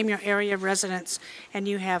your name, your area of residence, and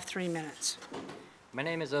you have 3 minutes. My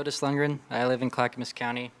name is Otis Lundgren. I live in Clackamas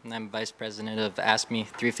County, and I'm Vice President of ASME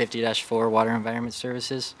 350-4 Water Environment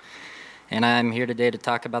Services. And I'm here today to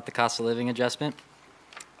talk about the cost of living adjustment.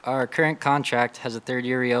 Our current contract has a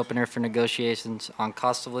third-year reopener for negotiations on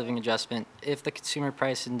cost of living adjustment if the consumer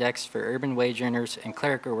price index for urban wage earners and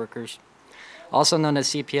clerical workers, also known as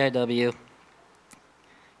CPIW,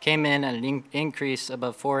 came in at an increase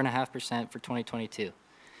above 4.5% for 2022.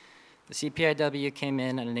 The CPIW came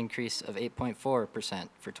in at an increase of 8.4% for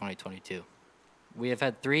 2022. We have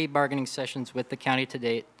had 3 bargaining sessions with the county to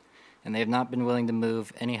date, and they have not been willing to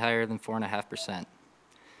move any higher than 4.5%.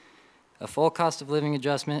 A full cost of living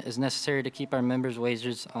adjustment is necessary to keep our members'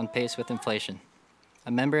 wages on pace with inflation.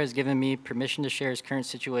 A member has given me permission to share his current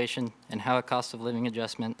situation and how a cost of living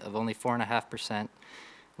adjustment of only 4.5%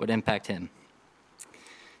 would impact him.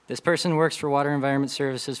 This person works for Water Environment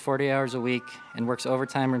Services 40 hours a week and works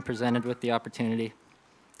overtime when presented with the opportunity.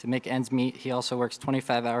 To make ends meet, he also works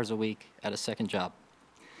 25 hours a week at a second job.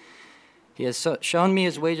 He has shown me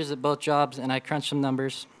his wages at both jobs, and I crunched some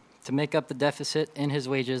numbers to make up the deficit in his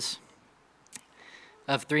wages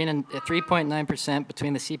of 3.9%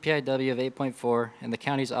 between the CPIW of 8.4 and the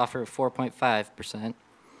county's offer of 4.5%.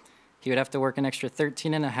 He would have to work an extra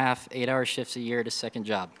 13 and a half 8-hour shifts a year at his second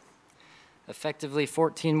job. Effectively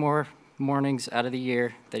 14 more mornings out of the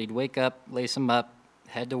year that he'd wake up, lace him up,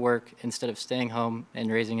 head to work instead of staying home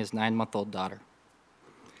and raising his 9-month-old daughter.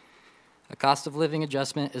 A cost of living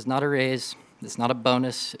adjustment is not a raise, it's not a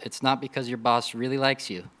bonus, it's not because your boss really likes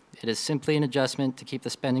you. It is simply an adjustment to keep the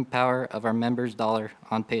spending power of our members' dollar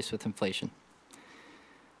on pace with inflation.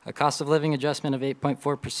 A cost of living adjustment of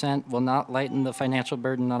 8.4% will not lighten the financial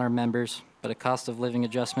burden on our members, but a cost of living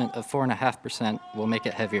adjustment of 4.5% will make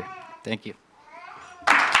it heavier. Thank you.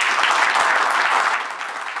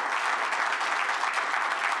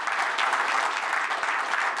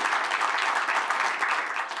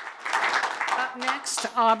 Up next,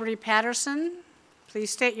 Aubrey Patterson. Please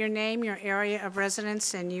state your name, your area of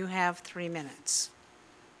residence, and you have 3 minutes.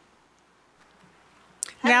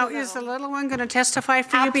 Now, is the little one going to testify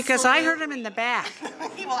for you? Because I heard him in the back.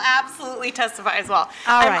 He will absolutely testify as well.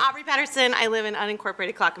 All I'm right. Aubrey Patterson. I live in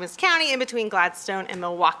unincorporated Clackamas County in between Gladstone and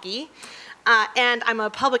Milwaukee. And I'm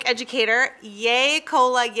a public educator. Yay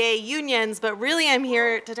COLA, yay unions, but really I'm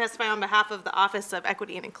here to testify on behalf of the Office of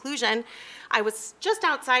Equity and Inclusion. I was just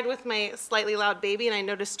outside with my slightly loud baby and I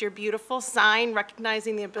noticed your beautiful sign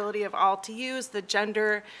recognizing the ability of all to use the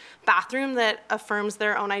gender bathroom that affirms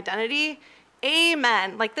their own identity.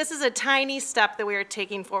 Amen. Like, this is a tiny step that we are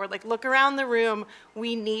taking forward. Like, look around the room.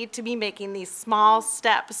 We need to be making these small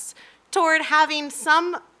steps toward having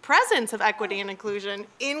some presence of equity and inclusion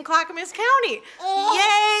in Clackamas County.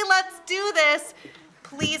 Yay, let's do this.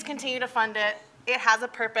 Please continue to fund it. It has a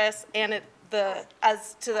purpose, and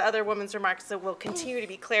as to the other woman's remarks, it will continue to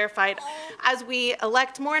be clarified as we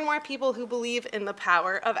elect more and more people who believe in the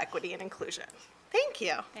power of equity and inclusion. Thank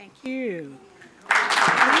you. Thank you.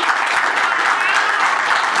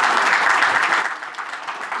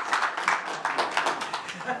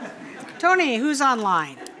 Tony, who's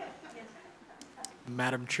online?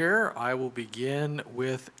 Madam Chair, I will begin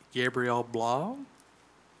with Gabrielle Blau.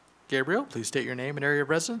 Gabrielle, please state your name and area of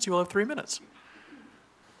residence. You will have 3 minutes.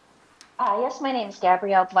 Yes, my name is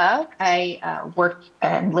Gabrielle Blau. I work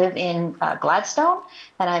and live in Gladstone,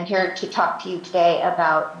 and I'm here to talk to you today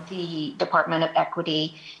about the Department of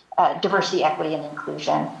Equity, Diversity, Equity, and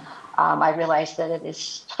Inclusion. I realize that it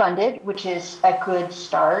is funded, which is a good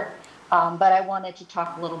start, but I wanted to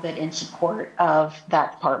talk a little bit in support of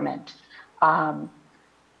that department.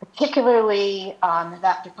 Particularly,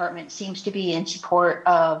 that department seems to be in support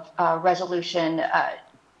of Resolution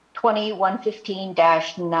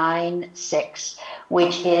 2115-96,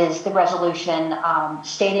 which is the resolution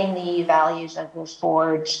stating the values of this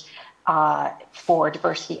board's for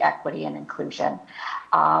diversity, equity, and inclusion.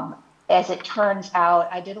 As it turns out,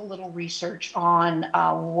 I did a little research on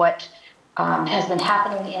what has been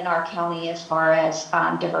happening in our county as far as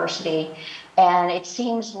diversity, and it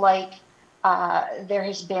seems like there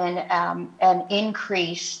has been an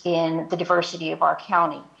increase in the diversity of our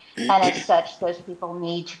county. And as such, those people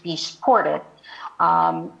need to be supported.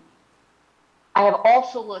 I have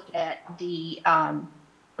also looked at the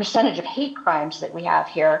percentage of hate crimes that we have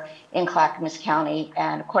here in Clackamas County,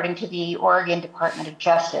 and according to the Oregon Department of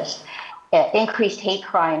Justice, increased hate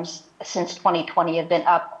crimes since 2020 have been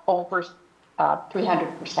up over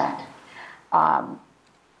 300%.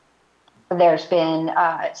 There's been,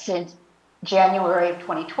 since January of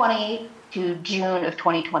 2020 to June of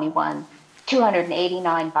 2021,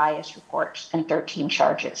 289 bias reports and 13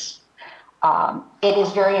 charges. It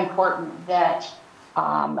is very important that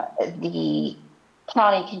the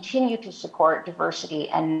county continue to support diversity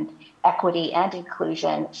and equity and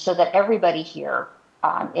inclusion so that everybody here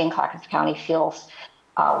in Clackamas County feels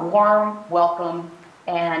warm, welcome,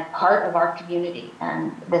 and part of our community.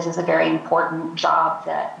 And this is a very important job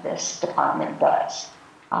that this department does.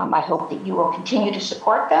 I hope that you will continue to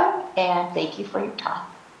support them, and thank you for your time.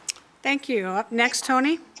 Thank you. Up next,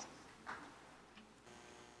 Tony.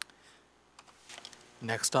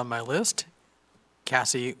 Next on my list,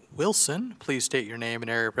 Cassie Wilson. Please state your name and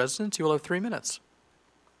area of residence. You will have 3 minutes.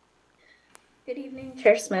 Good evening,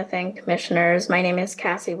 Chair Smith and Commissioners. My name is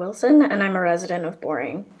Cassie Wilson, and I'm a resident of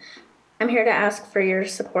Boring. I'm here to ask for your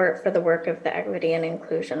support for the work of the Equity and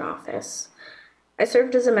Inclusion Office. I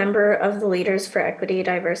served as a member of the Leaders for Equity,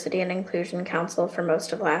 Diversity, and Inclusion Council for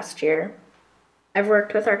most of last year. I've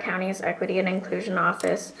worked with our county's Equity and Inclusion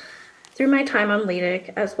Office through my time on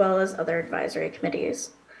LEDIC, as well as other advisory committees.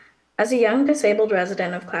 As a young disabled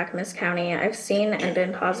resident of Clackamas County, I've seen and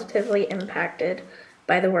been positively impacted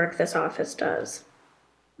by the work this office does.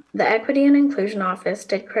 The Equity and Inclusion Office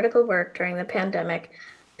did critical work during the pandemic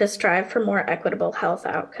to strive for more equitable health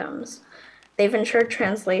outcomes. They've ensured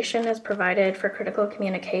translation is provided for critical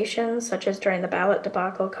communications, such as during the ballot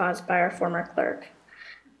debacle caused by our former clerk.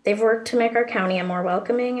 They've worked to make our county a more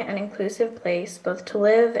welcoming and inclusive place, both to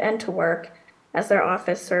live and to work, as their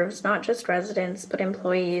office serves not just residents, but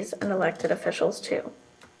employees and elected officials too.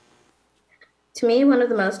 To me, one of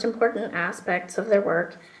the most important aspects of their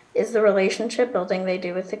work is the relationship building they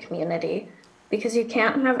do with the community, because you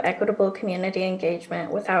can't have equitable community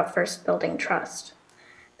engagement without first building trust.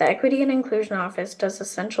 The Equity and Inclusion Office does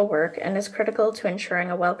essential work and is critical to ensuring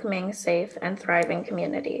a welcoming, safe, and thriving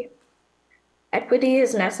community. Equity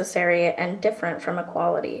is necessary and different from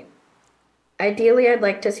equality. Ideally, I'd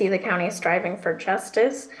like to see the county striving for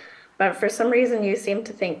justice, but for some reason you seem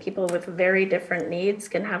to think people with very different needs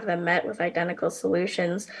can have them met with identical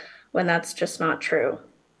solutions when that's just not true.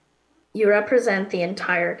 You represent the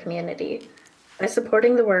entire community. By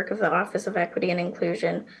supporting the work of the Office of Equity and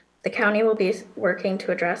Inclusion, the county will be working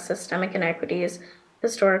to address systemic inequities,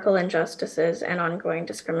 historical injustices, and ongoing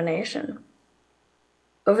discrimination.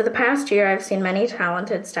 Over the past year, I've seen many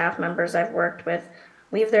talented staff members I've worked with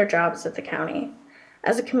leave their jobs at the county.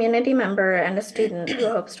 As a community member and a student who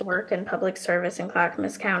hopes to work in public service in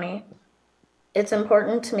Clackamas County, it's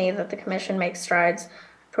important to me that the commission makes strides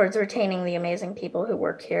towards retaining the amazing people who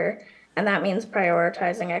work here, and that means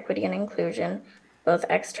prioritizing equity and inclusion, both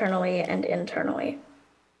externally and internally.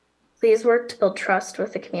 Please work to build trust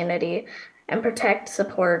with the community and protect,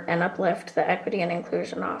 support, and uplift the Equity and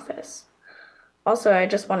Inclusion Office. Also, I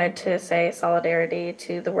just wanted to say solidarity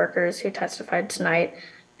to the workers who testified tonight,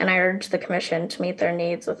 and I urge the commission to meet their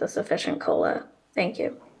needs with a sufficient COLA. Thank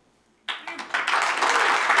you.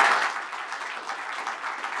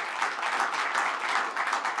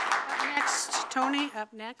 Up next, Tony,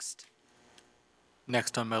 up next.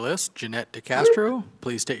 Next on my list, Jeanette DeCastro.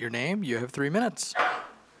 Please state your name. You have 3 minutes.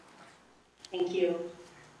 Thank you.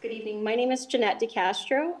 Good evening. My name is Jeanette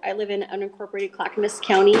DeCastro. I live in unincorporated Clackamas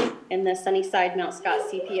County in the Sunnyside Mount Scott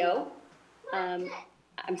CPO.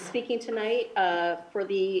 I'm speaking tonight for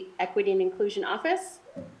the Equity and Inclusion Office.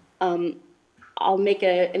 I'll make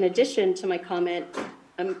an addition to my comment.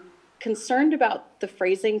 I'm concerned about the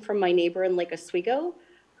phrasing from my neighbor in Lake Oswego,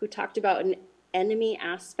 who talked about an enemy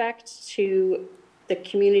aspect to the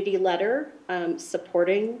community letter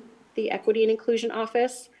supporting the Equity and Inclusion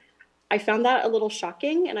Office. I found that a little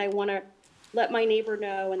shocking, and I want to let my neighbor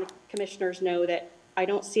know and the commissioners know that I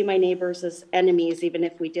don't see my neighbors as enemies, even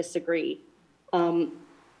if we disagree.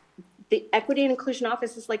 The Equity and Inclusion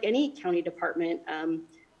Office is like any county department.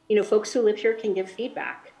 You know, folks who live here can give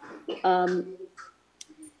feedback.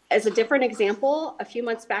 As a different example, a few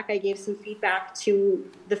months back, I gave some feedback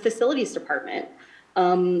to the facilities department.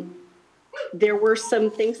 There were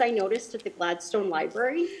some things I noticed at the Gladstone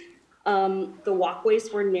Library. The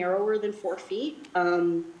walkways were narrower than 4 feet.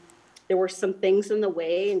 There were some things in the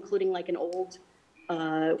way, including like an old,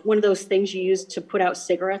 one of those things you use to put out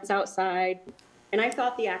cigarettes outside. And I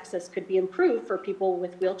thought the access could be improved for people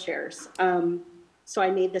with wheelchairs. So I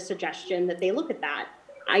made the suggestion that they look at that.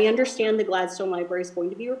 I understand the Gladstone Library is going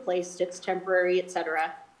to be replaced, it's temporary, et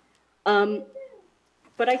cetera.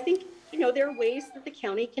 But I think, you know, there are ways that the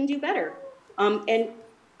county can do better. And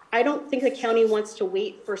I don't think the county wants to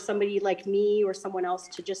wait for somebody like me or someone else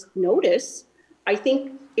to just notice. I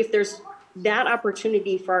think if there's that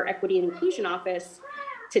opportunity for our Equity and Inclusion Office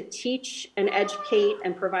to teach and educate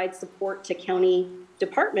and provide support to county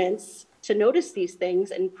departments to notice these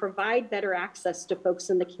things and provide better access to folks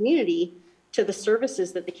in the community to the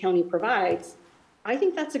services that the county provides, I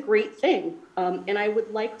think that's a great thing. And I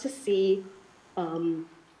would like to see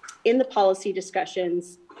in the policy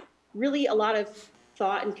discussions really a lot of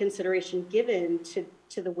thought and consideration given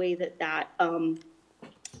to the way that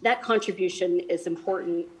that contribution is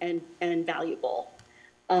important and valuable.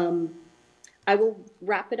 I will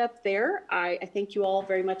wrap it up there. I thank you all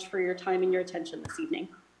very much for your time and your attention this evening.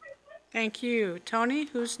 Thank you. Tony,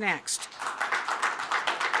 who's next?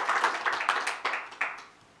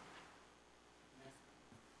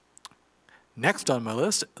 Next on my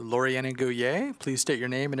list, Loriana Gouye. Please state your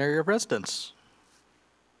name and area of residence.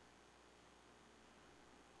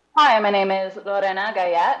 Hi, my name is Lorena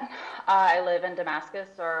Gayet. I live in Damascus,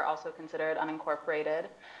 or also considered unincorporated,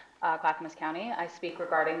 Clackamas County. I speak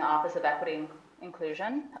regarding the Office of Equity and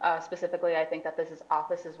Inclusion. Specifically, I think that this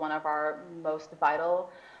office is one of our most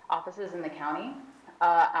vital offices in the county.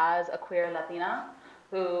 As a queer Latina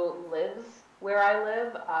who lives where I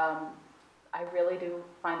live, I really do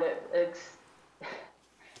find it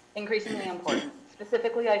increasingly important.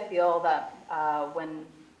 Specifically, I feel that when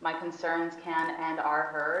my concerns can and are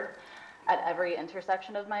heard, at every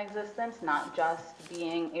intersection of my existence, not just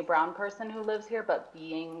being a brown person who lives here, but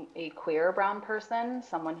being a queer brown person,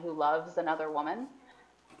 someone who loves another woman.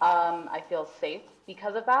 I feel safe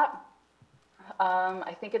because of that.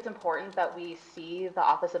 I think it's important that we see the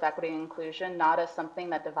Office of Equity and Inclusion not as something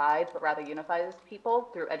that divides, but rather unifies people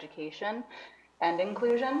through education and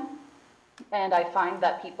inclusion. And I find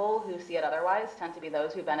that people who see it otherwise tend to be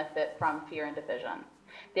those who benefit from fear and division.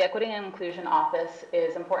 The Equity and Inclusion Office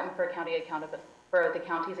is important for the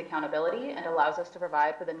county's accountability and allows us to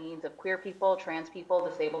provide for the needs of queer people, trans people,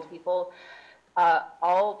 disabled people,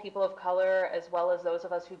 all people of color, as well as those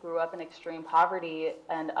of us who grew up in extreme poverty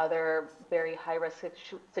and other very high-risk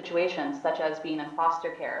situations, such as being in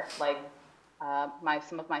foster care, like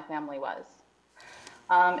some of my family was.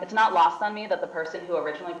 It's not lost on me that the person who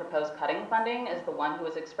originally proposed cutting funding is the one who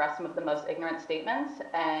has expressed some of the most ignorant statements,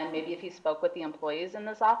 and maybe if he spoke with the employees in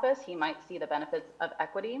this office, he might see the benefits of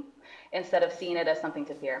equity instead of seeing it as something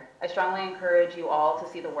to fear. I strongly encourage you all to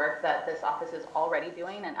see the work that this office is already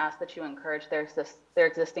doing and ask that you encourage their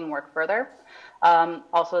existing work further.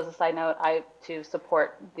 Also, as a side note, I too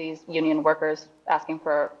support these union workers asking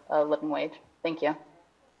for a living wage. Thank you.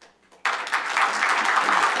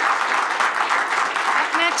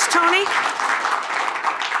 Next, Tony.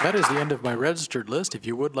 That is the end of my registered list. If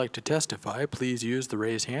you would like to testify, please use the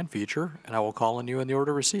raise hand feature, and I will call on you in the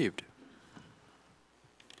order received.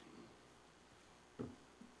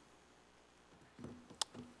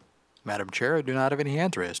 Madam Chair, I do not have any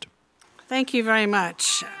hands raised. Thank you very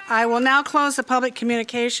much. I will now close the public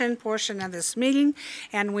communication portion of this meeting,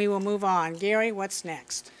 and we will move on. Gary, what's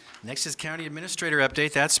next? Next is County Administrator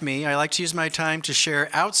Update. That's me. I like to use my time to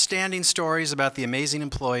share outstanding stories about the amazing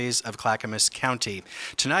employees of Clackamas County.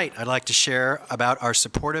 Tonight, I'd like to share about our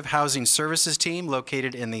Supportive Housing Services team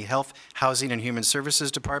located in the Health, Housing, and Human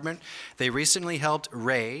Services Department. They recently helped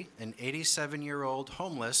Ray, an 87-year-old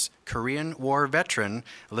homeless Korean War veteran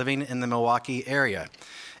living in the Milwaukee area.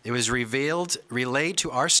 It was relayed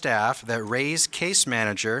to our staff that Ray's case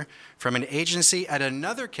manager from an agency at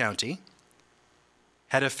another county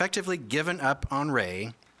had effectively given up on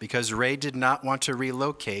Ray because Ray did not want to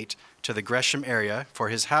relocate to the Gresham area for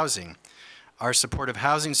his housing. Our Supportive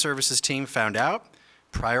Housing Services team found out,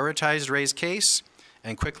 prioritized Ray's case,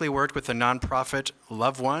 and quickly worked with the nonprofit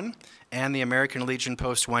Love One and the American Legion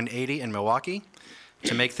Post 180 in Milwaukee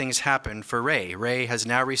to make things happen for Ray. Ray has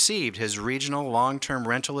now received his regional long-term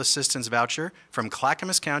rental assistance voucher from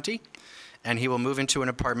Clackamas County, and he will move into an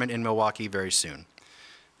apartment in Milwaukee very soon.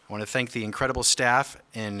 I want to thank the incredible staff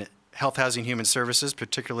in Health, Housing, Human Services,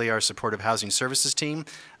 particularly our Supportive Housing Services team.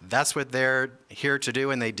 That's what they're here to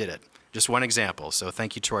do, and they did it. Just one example. So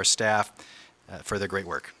thank you to our staff for their great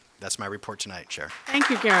work. That's my report tonight, Chair. Thank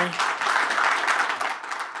you, Gary.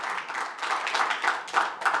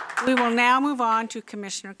 We will now move on to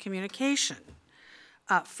Commissioner Communication.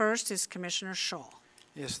 First is Commissioner Scholl.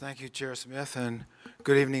 Yes, thank you, Chair Smith, and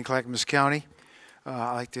good evening, Clackamas County.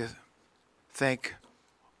 I'd like to thank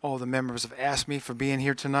all the members of ASME for being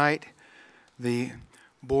here tonight. The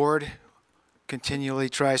board continually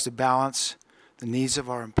tries to balance the needs of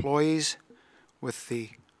our employees with the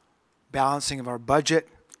balancing of our budget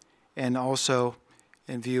and also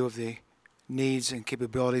in view of the needs and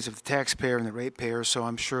capabilities of the taxpayer and the ratepayer, so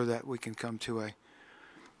I'm sure that we can come to a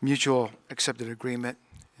mutual accepted agreement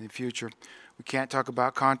in the future. We can't talk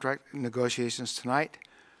about contract negotiations tonight,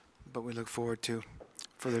 but we look forward to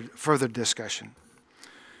further discussion.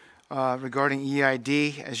 Regarding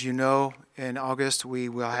EID, as you know, in August we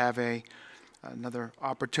will have another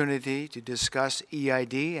opportunity to discuss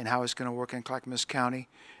EID and how it's going to work in Clackamas County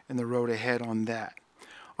and the road ahead on that.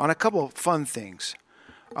 On a couple of fun things,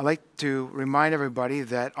 I'd like to remind everybody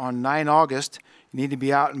that on 9 August, you need to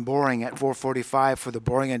be out in Boring at 4:45 for the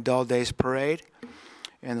Boring and Dull Days Parade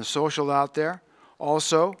and the social out there.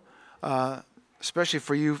 Also, especially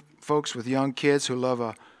for you folks with young kids who love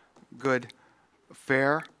a good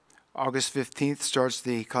fair, August 15th starts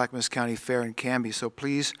the Clackamas County Fair in Canby, so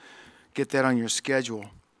please get that on your schedule.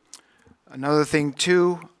 Another thing,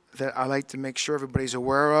 too, that I like to make sure everybody's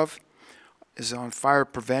aware of is on fire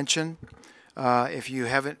prevention. If you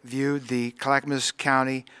haven't viewed the Clackamas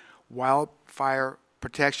County Wildfire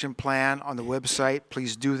Protection Plan on the website,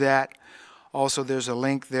 please do that. Also, there's a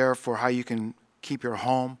link there for how you can keep your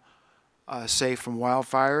home safe from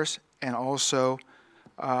wildfires, and also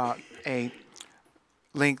a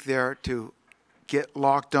link there to get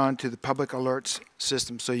locked on to the public alerts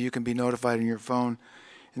system so you can be notified on your phone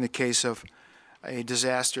in the case of a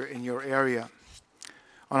disaster in your area.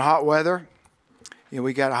 On hot weather,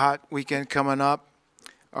 we got a hot weekend coming up.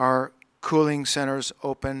 Our cooling centers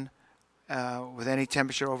open with any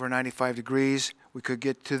temperature over 95 degrees. We could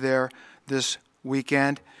get to there this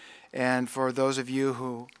weekend. And for those of you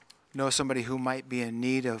who know somebody who might be in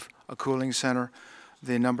need of a cooling center,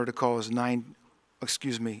 the number to call is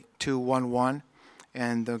 211,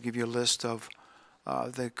 and they'll give you a list of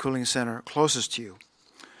the cooling center closest to you.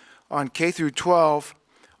 On K through 12,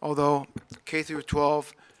 although K through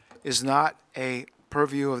 12 is not a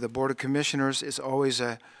purview of the Board of Commissioners, it's always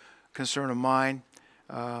a concern of mine.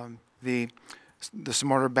 The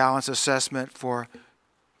Smarter Balance Assessment for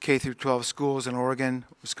K through 12 schools in Oregon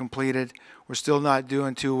was completed. We're still not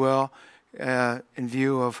doing too well in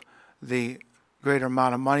view of the greater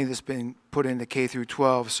amount of money that's been put into K through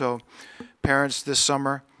 12. So parents this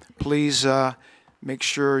summer, please make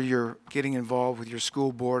sure you're getting involved with your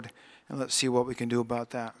school board, and let's see what we can do about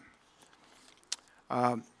that.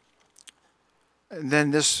 And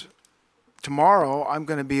then tomorrow, I'm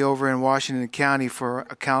going to be over in Washington County for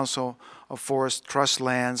a Council of Forest Trust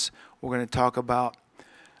Lands. We're going to talk about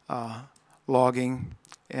logging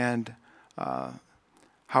and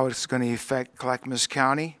how it's going to affect Clackamas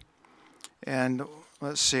County. And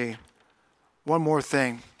let's see, one more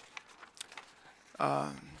thing.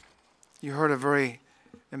 You heard a very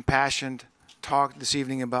impassioned talk this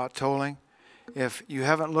evening about tolling. If you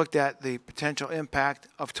haven't looked at the potential impact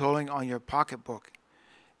of tolling on your pocketbook,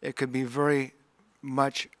 it could be very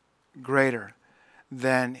much greater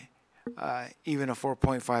than even a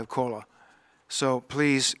 4.5 COLA. So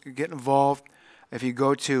please get involved. If you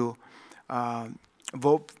go to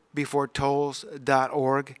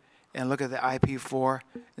votebeforetolls.org and look at the IP4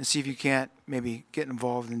 and see if you can't maybe get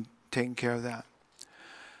involved in taking care of that.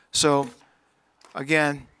 So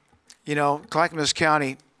again, you know, Clackamas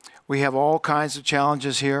County, we have all kinds of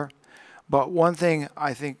challenges here, but one thing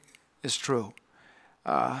I think is true.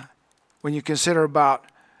 When you consider about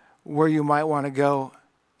where you might want to go,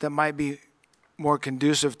 that might be more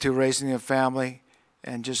conducive to raising a family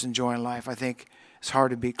and just enjoying life, I think it's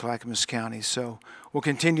hard to beat Clackamas County. So we'll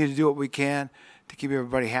continue to do what we can to keep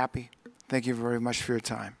everybody happy. Thank you very much for your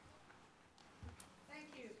time.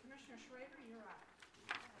 Thank you. Commissioner Schrader, you're up.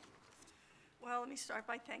 Well, let me start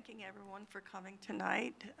by thanking everyone for coming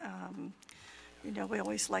tonight. You know, we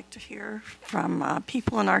always like to hear from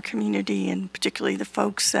people in our community, and particularly the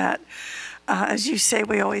folks that, as you say,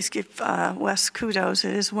 we always give Wes kudos.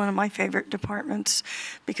 It is one of my favorite departments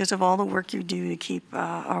because of all the work you do to keep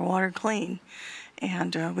our water clean,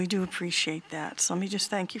 and we do appreciate that. So let me just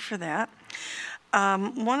thank you for that.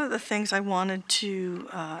 One of the things I wanted to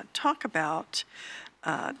talk about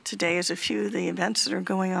today is a few of the events that are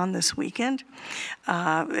going on this weekend.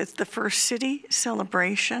 It's the First City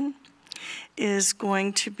celebration is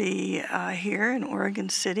going to be here in Oregon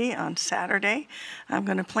City on Saturday. I'm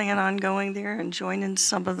going to plan on going there and joining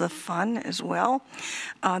some of the fun as well.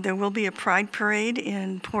 There will be a Pride Parade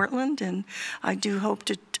in Portland, and I do hope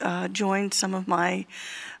to join some of my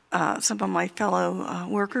fellow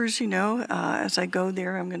workers. You know, as I go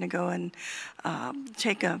there, I'm going to go and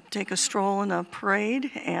take a stroll in a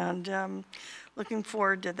parade, and looking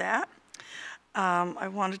forward to that. I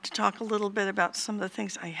wanted to talk a little bit about some of the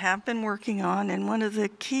things I have been working on, and one of the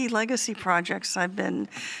key legacy projects I've been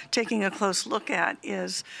taking a close look at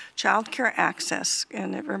is child care access,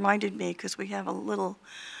 and it reminded me because we have a little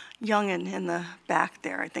youngin' in the back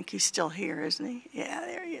there. I think he's still here, isn't he? Yeah,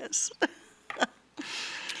 there he is.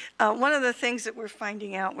 One of the things that we're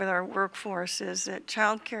finding out with our workforce is that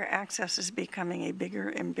child care access is becoming a bigger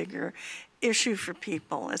and bigger issue for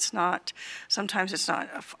people. Sometimes it's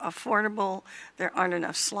not affordable, there aren't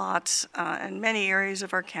enough slots, and many areas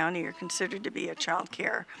of our county are considered to be a child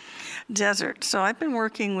care desert. So I've been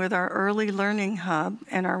working with our Early Learning Hub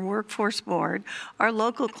and our Workforce Board. Our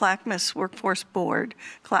local Clackamas Workforce Board,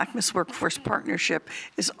 Clackamas Workforce Partnership,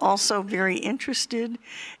 is also very interested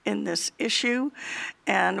in this issue,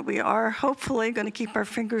 and we are hopefully going to keep our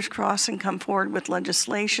fingers crossed and come forward with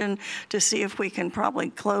legislation to see if we can probably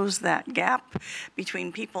close that gap between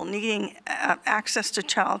people needing access to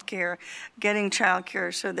child care, getting child care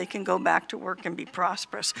so they can go back to work and be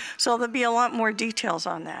prosperous. So there'll be a lot more details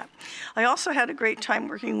on that. I also had a great time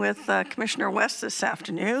working with Commissioner West this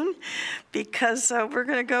afternoon because we're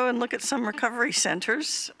going to go and look at some recovery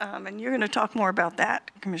centers, and you're going to talk more about that,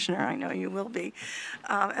 Commissioner. I know you will be.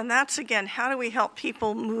 And that's, again, how do we help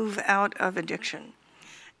people move out of addiction?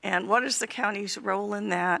 And what is the county's role in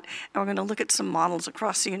that? And we're going to look at some models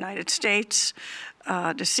across the United States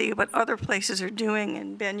to see what other places are doing.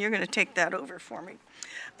 And Ben, you're going to take that over for me.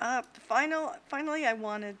 Finally, I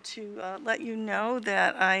wanted to let you know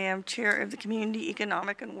that I am chair of the Community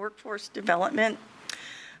Economic and Workforce Development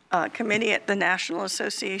committee at the National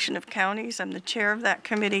Association of Counties. I'm the chair of that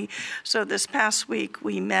committee. So this past week,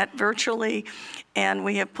 we met virtually, and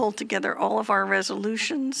we have pulled together all of our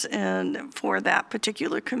resolutions. And for that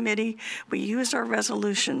particular committee, we used our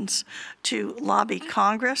resolutions to lobby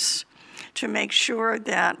Congress to make sure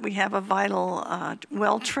that we have a vital,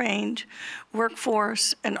 well-trained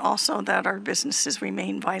workforce, and also that our businesses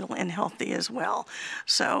remain vital and healthy as well.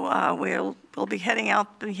 So we'll be heading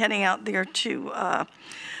out there to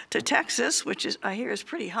Texas, which is, I hear, is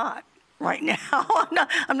pretty hot right now.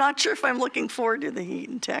 I'm not sure if I'm looking forward to the heat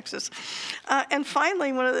in Texas. And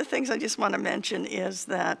finally, one of the things I just want to mention is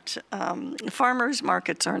that farmers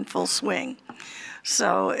markets are in full swing.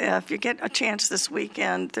 So if you get a chance this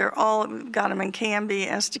weekend, we've got them in Canby,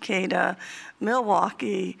 Estacada,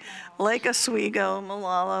 Milwaukee, Lake Oswego,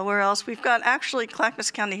 Molalla, where else? We've got, actually,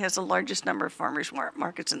 Clackamas County has the largest number of farmers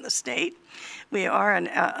markets in the state. We are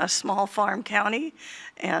a small farm county,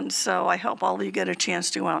 and so I hope all of you get a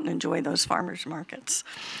chance to go out and enjoy those farmers markets.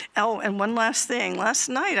 Oh, and one last thing. Last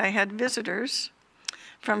night I had visitors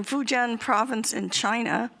from Fujian province in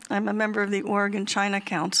China. I'm a member of the Oregon China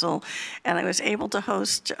Council, and I was able to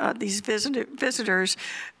host these visitors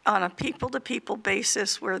on a people-to-people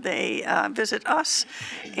basis where they visit us,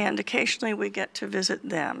 and occasionally we get to visit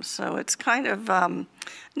them. So it's kind of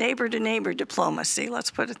neighbor-to-neighbor diplomacy,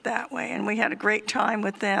 let's put it that way. And we had a great time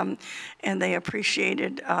with them, and they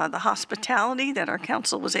appreciated the hospitality that our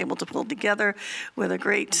council was able to pull together with a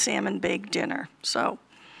great salmon baked dinner. So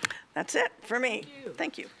that's it for me.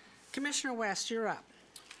 Thank you. Commissioner West, you're up.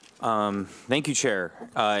 Thank you, Chair.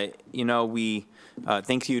 Thank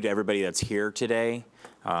you to everybody that's here today.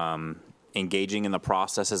 Engaging in the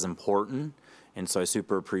process is important, and so I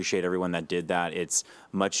super appreciate everyone that did that. It's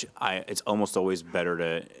almost always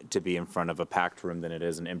better to be in front of a packed room than it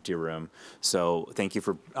is an empty room. So thank you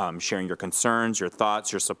for sharing your concerns, your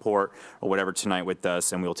thoughts, your support, or whatever tonight with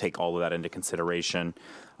us, and we'll take all of that into consideration.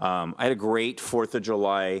 I had a great 4th of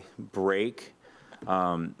July break.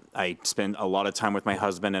 I spent a lot of time with my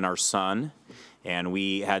husband and our son, and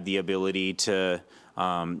we had the ability to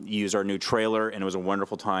use our new trailer, and it was a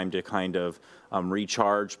wonderful time to kind of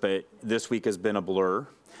recharge. But this week has been a blur,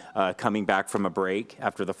 coming back from a break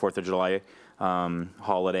after the 4th of July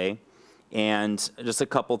holiday. And just a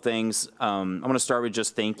couple things. I'm going to start with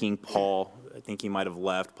just thanking Paul. I think he might have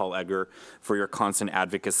left, Paul Edgar, for your constant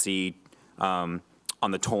advocacy on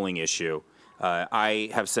the tolling issue. I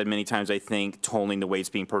have said many times, I think tolling the way it's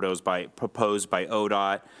being proposed by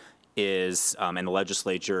ODOT is, and the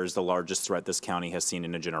legislature, is the largest threat this county has seen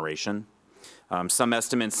in a generation. Some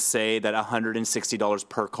estimates say that $160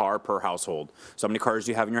 per car per household. So how many cars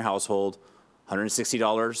do you have in your household?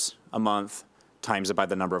 $160 a month times it by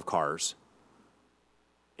the number of cars.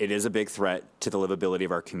 It is a big threat to the livability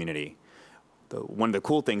of our community. One of the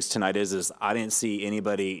cool things tonight is I didn't see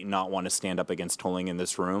anybody not want to stand up against tolling in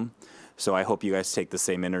this room. So I hope you guys take the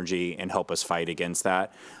same energy and help us fight against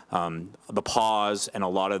that. The pause and a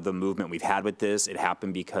lot of the movement we've had with this, it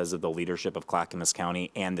happened because of the leadership of Clackamas County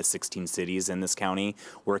and the 16 cities in this county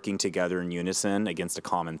working together in unison against a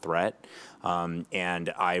common threat.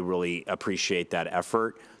 And I really appreciate that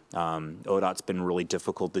effort. ODOT's been really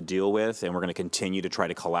difficult to deal with, and we're going to continue to try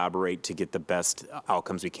to collaborate to get the best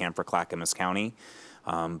outcomes we can for Clackamas County.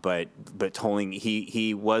 But tolling,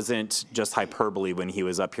 he wasn't just hyperbole when he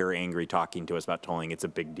was up here angry talking to us about tolling. It's a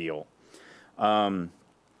big deal.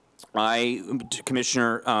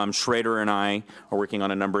 Commissioner Schrader and I are working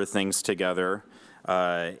on a number of things together,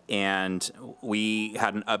 and we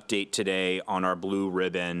had an update today on our Blue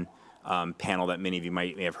Ribbon panel that many of you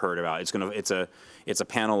may have heard about. It's a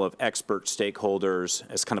panel of expert stakeholders.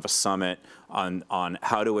 It's kind of a summit on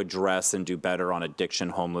how to address and do better on addiction,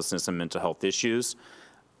 homelessness, and mental health issues.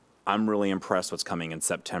 I'm really impressed what's coming in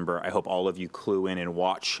September. I hope all of you clue in and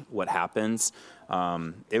watch what happens.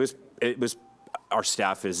 Our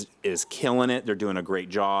staff is killing it. They're doing a great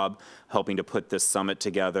job helping to put this summit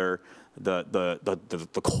together.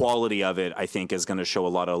 The quality of it, I think, is going to show a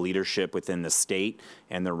lot of leadership within the state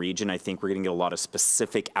and the region. I think we're going to get a lot of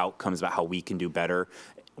specific outcomes about how we can do better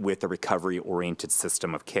with a recovery-oriented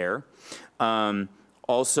system of care.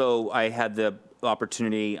 Also, I had the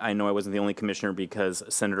opportunity, I know I wasn't the only commissioner because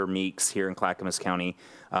Senator Meeks here in Clackamas County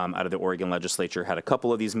out of the Oregon legislature had a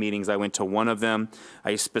couple of these meetings. I went to one of them.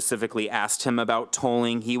 I specifically asked him about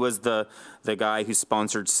tolling. He was the guy who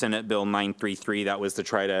sponsored Senate Bill 933. That was to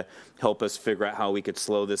try to help us figure out how we could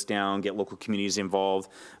slow this down, get local communities involved.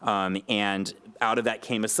 And out of that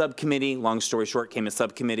came a subcommittee. Long story short, came a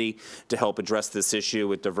subcommittee to help address this issue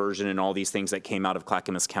with diversion and all these things that came out of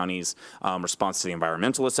Clackamas County's response to the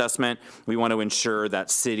environmental assessment. We want to ensure that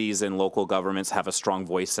cities and local governments have a strong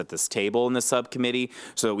voice at this table in the subcommittee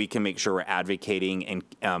so that we can make sure we're advocating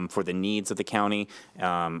and for the needs of the county.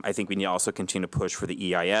 I think we need to also continue to push for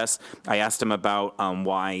the EIS. I asked him about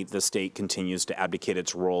why the state continues to advocate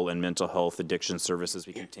its role in mental health addiction services.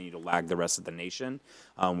 We continue to lag the rest of the nation.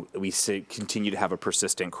 We continue to have a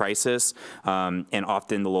persistent crisis, and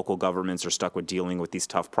often the local governments are stuck with dealing with these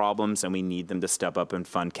tough problems, and we need them to step up and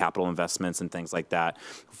fund capital investments and things like that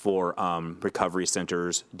for recovery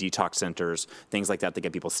centers, detox centers, things like that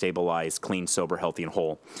get people stabilized, clean, sober, healthy, and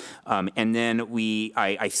whole. And then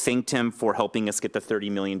I thanked him for helping us get the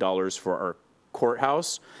 $30 million for our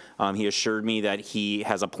courthouse. He assured me that he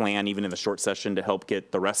has a plan, even in the short session, to help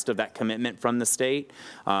get the rest of that commitment from the state.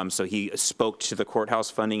 So he spoke to the courthouse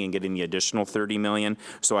funding and getting the additional $30 million.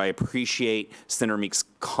 So I appreciate Senator Meeks'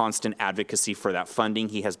 constant advocacy for that funding.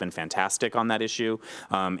 He has been fantastic on that issue.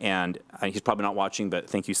 And he's probably not watching, but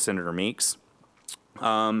thank you, Senator Meeks.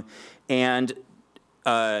 I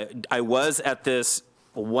was at this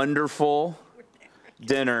wonderful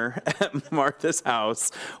dinner at Martha's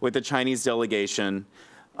house with the Chinese delegation.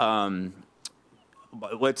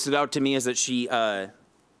 What stood out to me is that she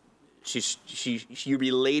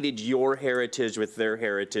related your heritage with their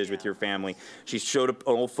heritage, with your family. She showed an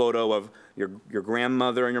old photo of your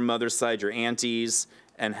grandmother on your mother's side, your aunties,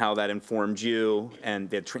 and how that informed you, and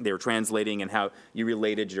they were translating, and how you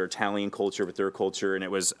related your Italian culture with their culture, and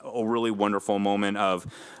it was a really wonderful moment of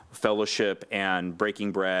fellowship and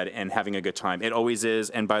breaking bread and having a good time. It always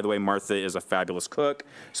is, and by the way, Martha is a fabulous cook,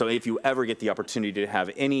 so if you ever get the opportunity to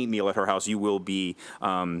have any meal at her house, you will be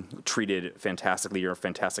treated fantastically. You're a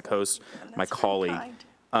fantastic host, my colleague.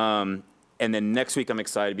 And then next week I'm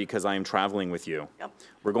excited because I am traveling with you. Yep.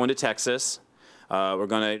 We're going to Texas. We're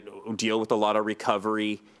going to deal with a lot of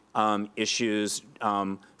recovery issues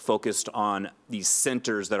focused on these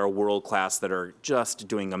centers that are world-class, that are just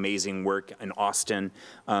doing amazing work in Austin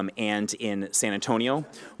and in San Antonio.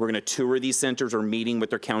 We're going to tour these centers. We're meeting with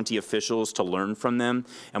their county officials to learn from them,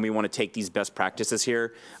 and we want to take these best practices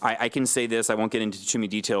here. I can say this, I won't get into too many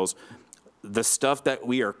details. The stuff that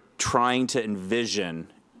we are trying to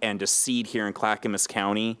envision and to seed here in Clackamas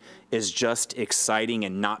County is just exciting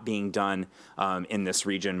and not being done in this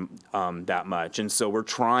region that much. And so we're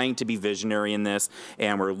trying to be visionary in this,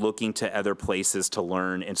 and we're looking to other places to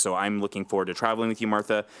learn. And so I'm looking forward to traveling with you,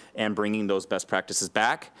 Martha, and bringing those best practices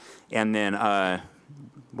back. And then and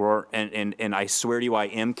I swear to you, I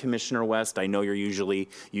am Commissioner West. I know you're usually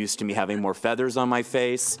used to me having more feathers on my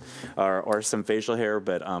face or some facial hair,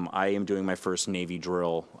 but I am doing my first Navy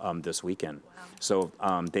drill this weekend. Wow. So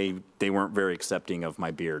they weren't very accepting of my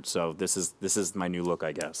beard. So this is my new look,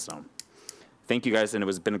 I guess. So thank you guys, and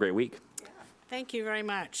it's been a great week. Yeah. Thank you very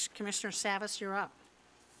much. Commissioner Savas, you're up.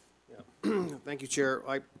 Yeah. Thank you, Chair.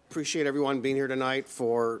 I appreciate everyone being here tonight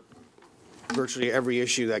for virtually every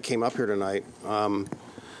issue that came up here tonight.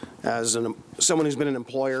 As someone who's been an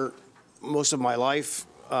employer most of my life,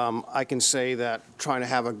 I can say that trying to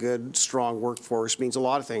have a good, strong workforce means a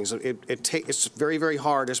lot of things. It's very, very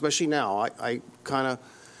hard, especially now. I kind of,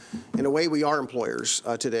 in a way, we are employers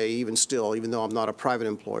today, even still, even though I'm not a private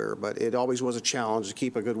employer. But it always was a challenge to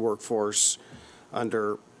keep a good workforce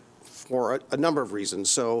for a number of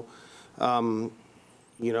reasons. So,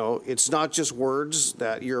 you know, it's not just words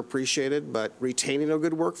that you're appreciated, but retaining a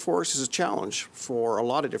good workforce is a challenge for a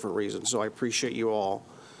lot of different reasons. So I appreciate you all.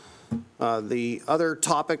 The other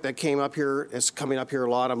topic that came up here is coming up here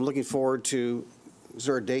a lot. I'm looking forward to, is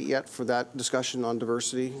there a date yet for that discussion on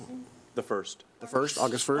diversity? The 1st. The 1st,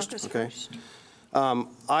 August 1st? August okay.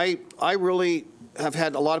 1st. I really have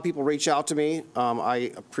had a lot of people reach out to me.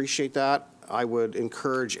 I appreciate that. I would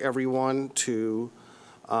encourage everyone to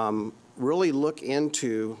really look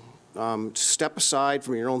into, step aside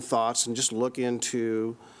from your own thoughts and just look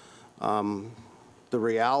into the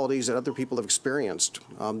realities that other people have experienced,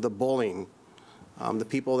 the bullying, the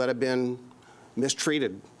people that have been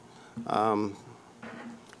mistreated,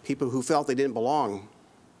 people who felt they didn't belong,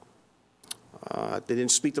 they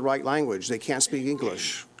didn't speak the right language, they can't speak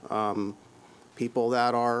English, people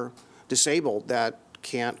that are disabled that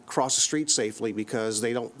can't cross the street safely because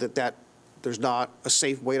they don't, there's not a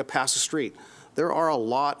safe way to pass the street. There are a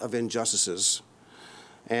lot of injustices.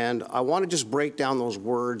 And I want to just break down those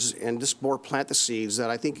words and just more plant the seeds that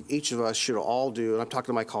I think each of us should all do, and I'm talking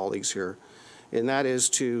to my colleagues here, and that is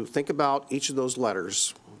to think about each of those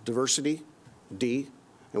letters: diversity, D,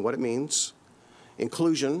 and what it means,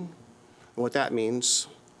 inclusion, and what that means,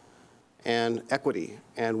 and equity,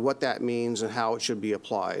 and what that means and how it should be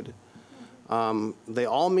applied. They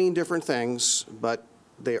all mean different things, but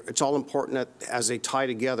it's all important that as they tie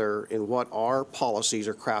together in what our policies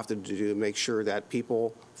are crafted to do to make sure that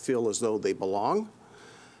people feel as though they belong,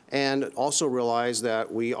 and also realize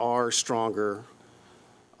that we are stronger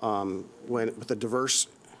with a diverse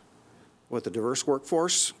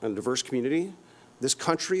workforce and diverse community. This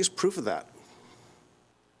country is proof of that.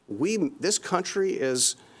 This country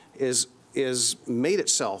is made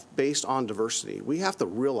itself based on diversity. We have to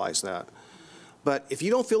realize that. But if you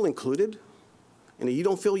don't feel included, and you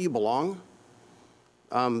don't feel you belong,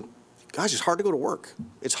 gosh, it's hard to go to work.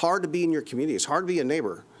 It's hard to be in your community. It's hard to be a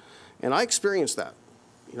neighbor. And I experienced that.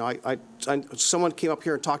 You know, someone came up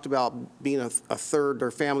here and talked about being a third,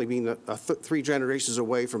 their family being 3 generations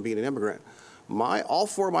away from being an immigrant. All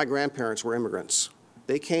 4 of my grandparents were immigrants.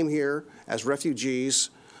 They came here as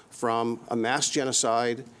refugees from a mass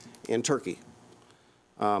genocide in Turkey.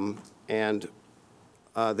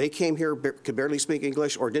 They came here, could barely speak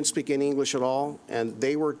English or didn't speak any English at all, and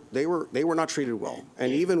they were not treated well.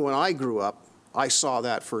 And even when I grew up, I saw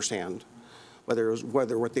that firsthand, whether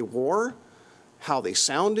what they wore, how they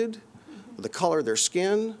sounded, the color of their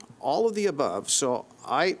skin, all of the above. So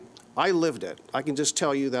I lived it. I can just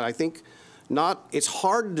tell you that I think it's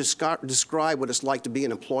hard to describe what it's like to be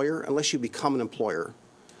an employer unless you become an employer.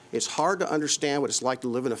 It's hard to understand what it's like to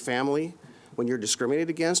live in a family when you're discriminated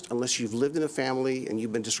against unless you've lived in a family and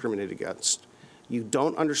you've been discriminated against. You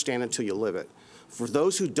don't understand it until you live it. For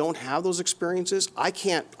those who don't have those experiences, I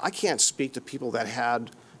can't speak to people that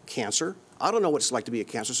had cancer. I don't know what it's like to be a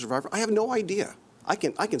cancer survivor. I have no idea. I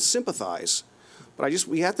can sympathize, but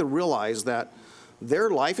we have to realize that their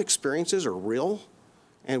life experiences are real,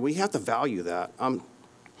 and we have to value that.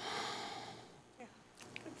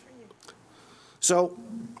 So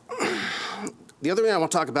the other thing I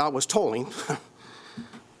want to talk about was tolling.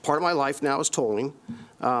 Part of my life now is tolling.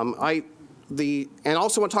 And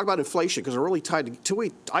also want to talk about inflation because they're really tied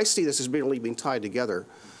I see this as really being tied together.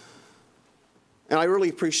 And I really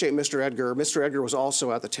appreciate Mr. Edgar. Mr. Edgar was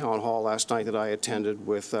also at the town hall last night that I attended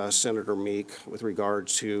with Senator Meek with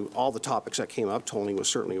regards to all the topics that came up. Tolling was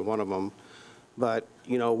certainly one of them. But,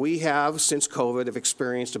 you know, we have, since COVID, have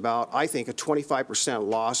experienced about, I think, a 25%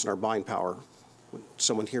 loss in our buying power.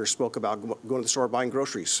 Someone here spoke about going to the store buying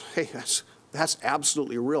groceries. Hey, that's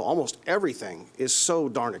absolutely real. Almost everything is so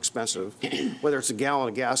darn expensive, whether it's a gallon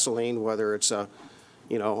of gasoline, whether it's a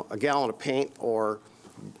gallon of paint or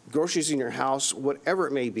groceries in your house, whatever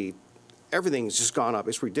it may be, everything's just gone up.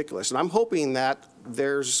 It's ridiculous. And I'm hoping that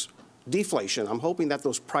there's deflation. I'm hoping that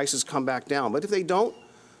those prices come back down. But if they don't,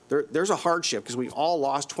 there's a hardship because we all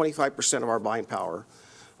lost 25% of our buying power.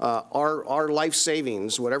 Our life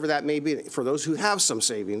savings, whatever that may be, for those who have some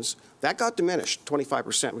savings, that got diminished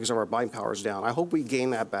 25% because of our buying power is down. I hope we gain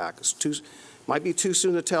that back. Might be too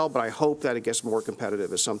soon to tell, but I hope that it gets more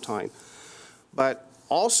competitive at some time. But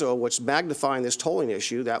also, what's magnifying this tolling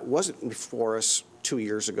issue that wasn't before us 2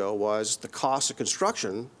 years ago was the cost of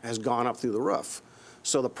construction has gone up through the roof.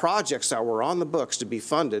 So the projects that were on the books to be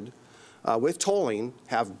funded with tolling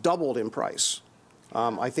have doubled in price.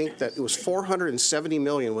 I think that it was $470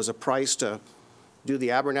 million was a price to do the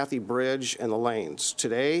Abernathy Bridge and the lanes.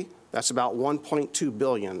 Today, that's about $1.2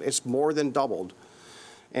 billion. It's more than doubled.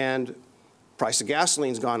 And price of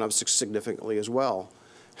gasoline's gone up significantly as well.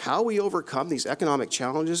 How we overcome these economic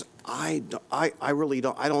challenges, I really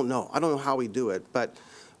don't. I don't know. I don't know how we do it. But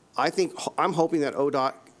I'm hoping that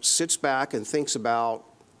ODOT sits back and thinks about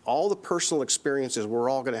all the personal experiences we're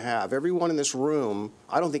all going to have. Everyone in this room,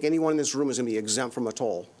 I don't think anyone in this room is going to be exempt from a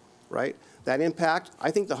toll, right? That impact, I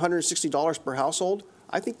think the $160 per household,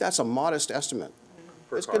 I think that's a modest estimate.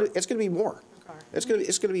 It's going to be more. It's going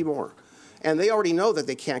to be more. And they already know that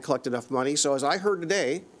they can't collect enough money. So as I heard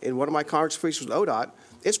today in one of my conversations with ODOT,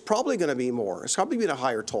 it's probably going to be more. It's probably going to be a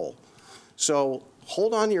higher toll. So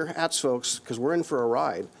hold on to your hats, folks, because we're in for a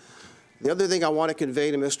ride. The other thing I want to convey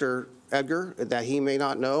to Mr. Edgar that he may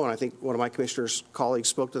not know, and I think one of my commissioner's colleagues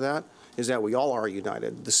spoke to that, is that we all are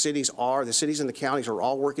united. The cities and the counties are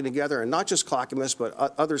all working together, and not just Clackamas, but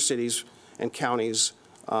other cities and counties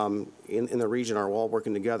in the region are all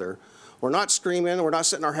working together. We're not screaming, we're not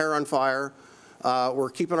setting our hair on fire,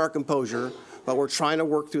 we're keeping our composure, but we're trying to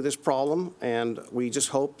work through this problem, and we just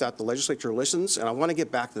hope that the legislature listens, and I want to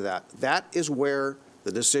get back to that. That is where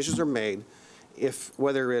the decisions are made,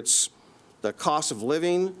 whether it's the cost of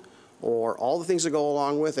living or all the things that go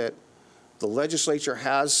along with it, the legislature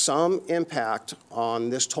has some impact on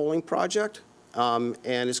this tolling project, and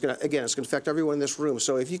it's going to affect everyone in this room.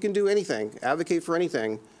 So if you can do anything, advocate for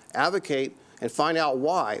anything, advocate and find out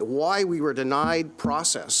why we were denied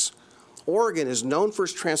process. Oregon is known for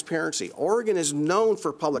its transparency. Oregon is known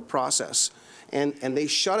for public process, and they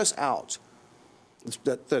shut us out.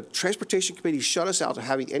 The Transportation Committee shut us out of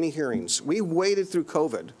having any hearings. We waited through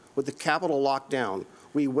COVID with the Capitol locked down.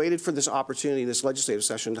 We waited for this opportunity, this legislative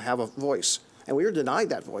session, to have a voice, and we were denied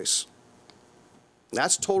that voice.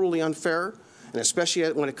 That's totally unfair, and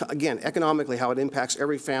especially when, again, economically, how it impacts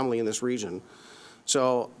every family in this region.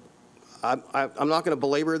 So I'm not going to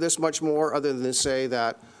belabor this much more other than to say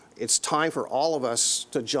that it's time for all of us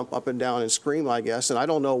to jump up and down and scream, I guess, and I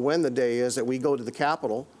don't know when the day is that we go to the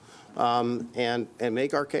Capitol and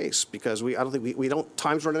make our case, because I don't think we don't,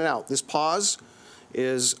 time's running out. This pause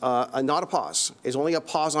is not a pause. It's only a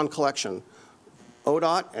pause on collection.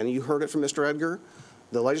 ODOT, and you heard it from Mr. Edgar,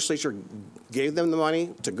 the legislature gave them the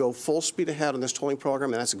money to go full speed ahead on this tolling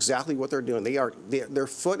program, and that's exactly what they're doing. Their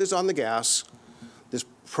foot is on the gas. This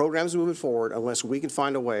program is moving forward unless we can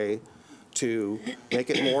find a way to make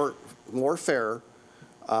it more fair,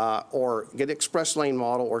 or get an express lane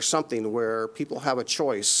model or something where people have a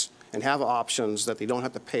choice and have options that they don't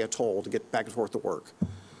have to pay a toll to get back and forth to work.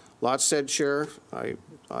 Lots said, Chair. I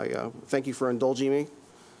thank you for indulging me.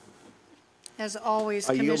 As always,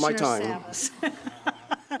 I yield my time. Commissioner Savas.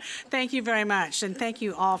 Thank you very much, and thank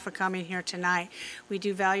you all for coming here tonight. We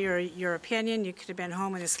do value your opinion. You could have been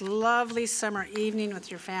home on this lovely summer evening with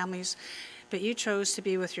your families, but you chose to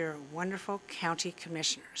be with your wonderful county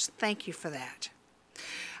commissioners. Thank you for that.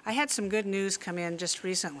 I had some good news come in just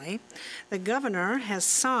recently. The governor has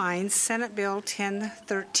signed Senate Bill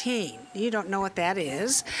 1013. You don't know what that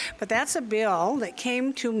is, but that's a bill that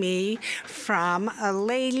came to me from a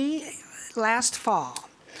lady last fall.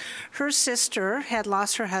 Her sister had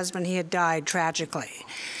lost her husband. He had died tragically.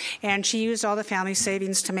 And she used all the family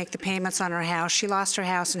savings to make the payments on her house. She lost her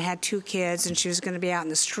house and had 2 kids, and she was going to be out in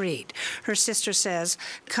the street. Her sister says,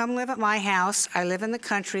 "Come live at my house. I live in the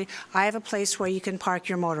country. I have a place where you can park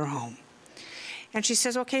your motorhome." And she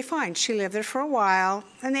says, okay, fine. She lived there for a while.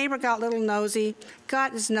 A neighbor got a little nosy,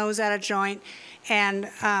 got his nose out of joint, and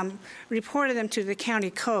reported them to the county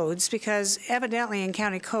codes, because evidently in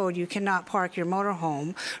county code you cannot park your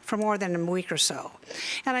motorhome for more than a week or so.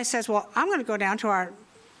 And I says, well, I'm going to go down to our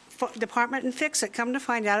department and fix it. Come to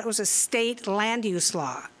find out it was a state land use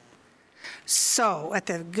law. So, at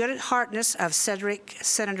the good heartedness of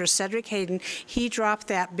Senator Cedric Hayden, he dropped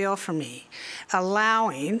that bill for me,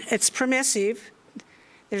 allowing, it's permissive,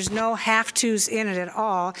 there's no have-tos in it at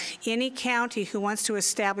all, any county who wants to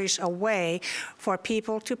establish a way for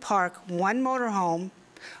people to park one motorhome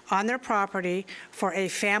on their property for a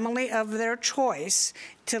family of their choice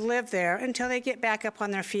to live there until they get back up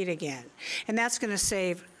on their feet again. And that's going to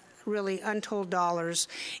save really untold dollars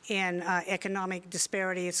in economic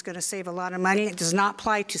disparity. It's going to save a lot of money. It does not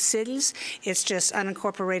apply to cities. It's just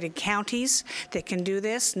unincorporated counties that can do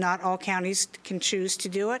this. Not all counties can choose to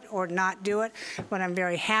do it or not do it, but I'm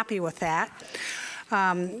very happy with that.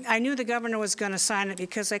 I knew the governor was going to sign it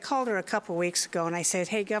because I called her a couple weeks ago and I said,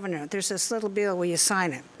 hey, Governor, there's this little bill. Will you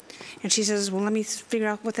sign it? And she says, well, let me figure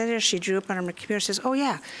out what that is. She drew up on her computer, says, oh,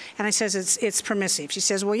 yeah. And I says, it's permissive. She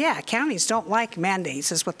says, well, yeah, counties don't like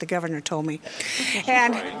mandates, is what the governor told me.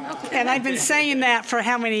 And I've been saying that for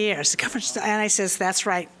how many years? And I says, that's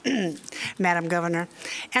right, Madam Governor.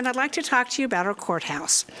 And I'd like to talk to you about our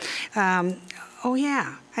courthouse. Oh,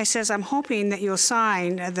 yeah. I says, I'm hoping that you'll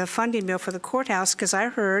sign the funding bill for the courthouse, because I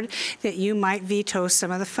heard that you might veto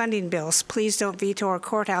some of the funding bills. Please don't veto our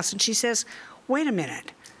courthouse. And she says, wait a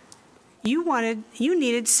minute. You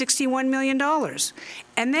needed $61 million,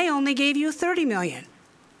 and they only gave you $30 million.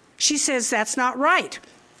 She says, that's not right.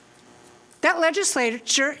 That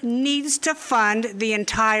legislature needs to fund the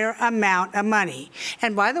entire amount of money.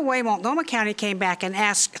 And by the way, Multnomah County came back and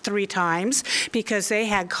asked 3 times because they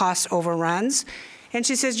had cost overruns. And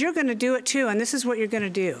she says, you're going to do it too, and this is what you're going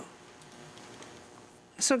to do.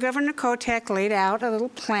 So Governor Kotek laid out a little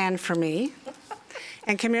plan for me.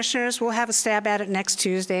 And commissioners, we'll have a stab at it next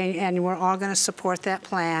Tuesday, and we're all going to support that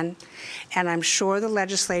plan. And I'm sure the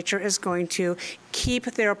legislature is going to keep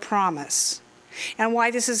their promise. And why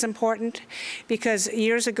this is important? Because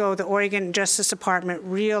years ago, the Oregon Justice Department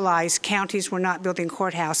realized counties were not building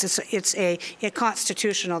courthouses. It's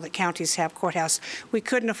constitutional that counties have courthouse. We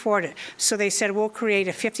couldn't afford it. So they said, we'll create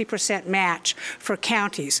a 50% match for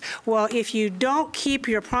counties. Well, if you don't keep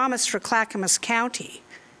your promise for Clackamas County,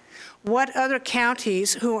 what other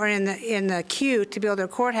counties who are in the queue to build their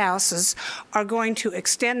courthouses are going to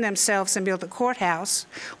extend themselves and build a courthouse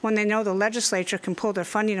when they know the legislature can pull their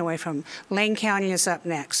funding away from them? Lane County is up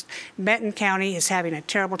next. Benton County is having a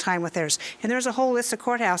terrible time with theirs. And there's a whole list of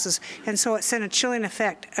courthouses, and so it sent a chilling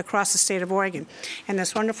effect across the state of Oregon. And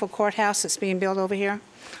this wonderful courthouse that's being built over here,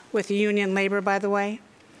 with union labor, by the way,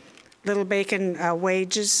 Little Bacon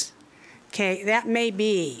wages, okay, that may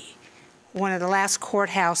be one of the last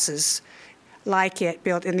courthouses like it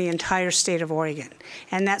built in the entire state of Oregon.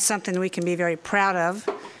 And that's something we can be very proud of,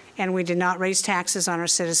 and we did not raise taxes on our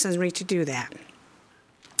citizenry to do that.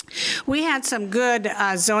 We had some good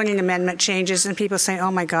zoning amendment changes, and people say,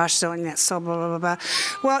 oh my gosh, zoning, that's so blah, blah, blah, blah.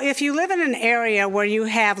 Well, if you live in an area where you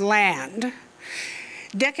have land,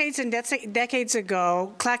 decades and decades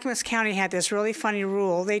ago, Clackamas County had this really funny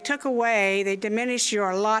rule. They diminished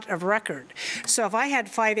your lot of record. So if I had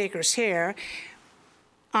 5 acres here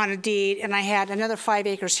on a deed, and I had another 5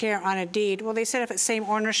 acres here on a deed, well, they said if it's same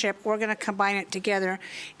ownership, we're going to combine it together,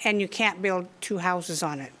 and you can't build 2 houses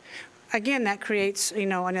on it. Again, that creates,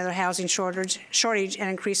 another housing shortage and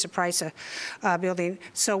increase the price of building.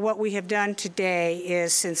 So what we have done today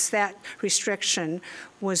is, since that restriction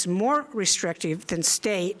was more restrictive than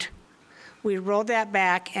state, we rolled that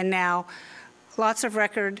back, and now lots of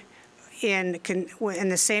record in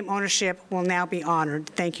the same ownership will now be honored.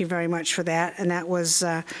 Thank you very much for that, and that was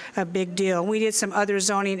a big deal. We did some other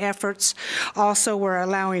zoning efforts. Also, we're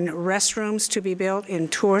allowing restrooms to be built in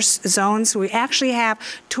tourist zones. We actually have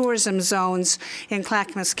tourism zones in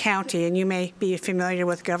Clackamas County, and you may be familiar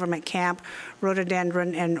with Government Camp,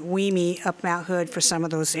 Rhododendron, and Weemy up Mount Hood for some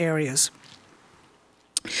of those areas.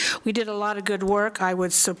 We did a lot of good work. I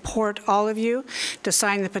would support all of you to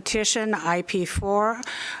sign the petition, IP4.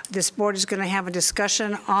 This board is going to have a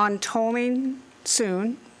discussion on tolling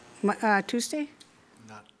soon. Tuesday?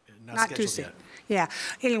 Not Tuesday. Yet. Yeah.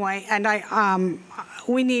 Anyway, and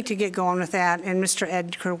we need to get going with that, and Mr.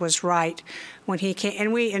 Edgar was right when he came.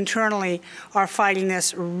 And we internally are fighting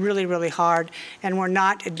this really, really hard, and we're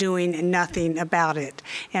not doing nothing about it.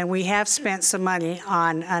 And we have spent some money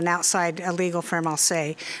on an outside legal firm, I'll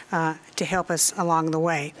say, to help us along the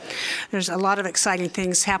way. There's a lot of exciting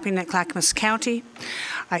things happening at Clackamas County.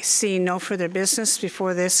 I see no further business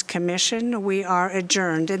before this commission. We are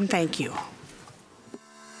adjourned, and thank you.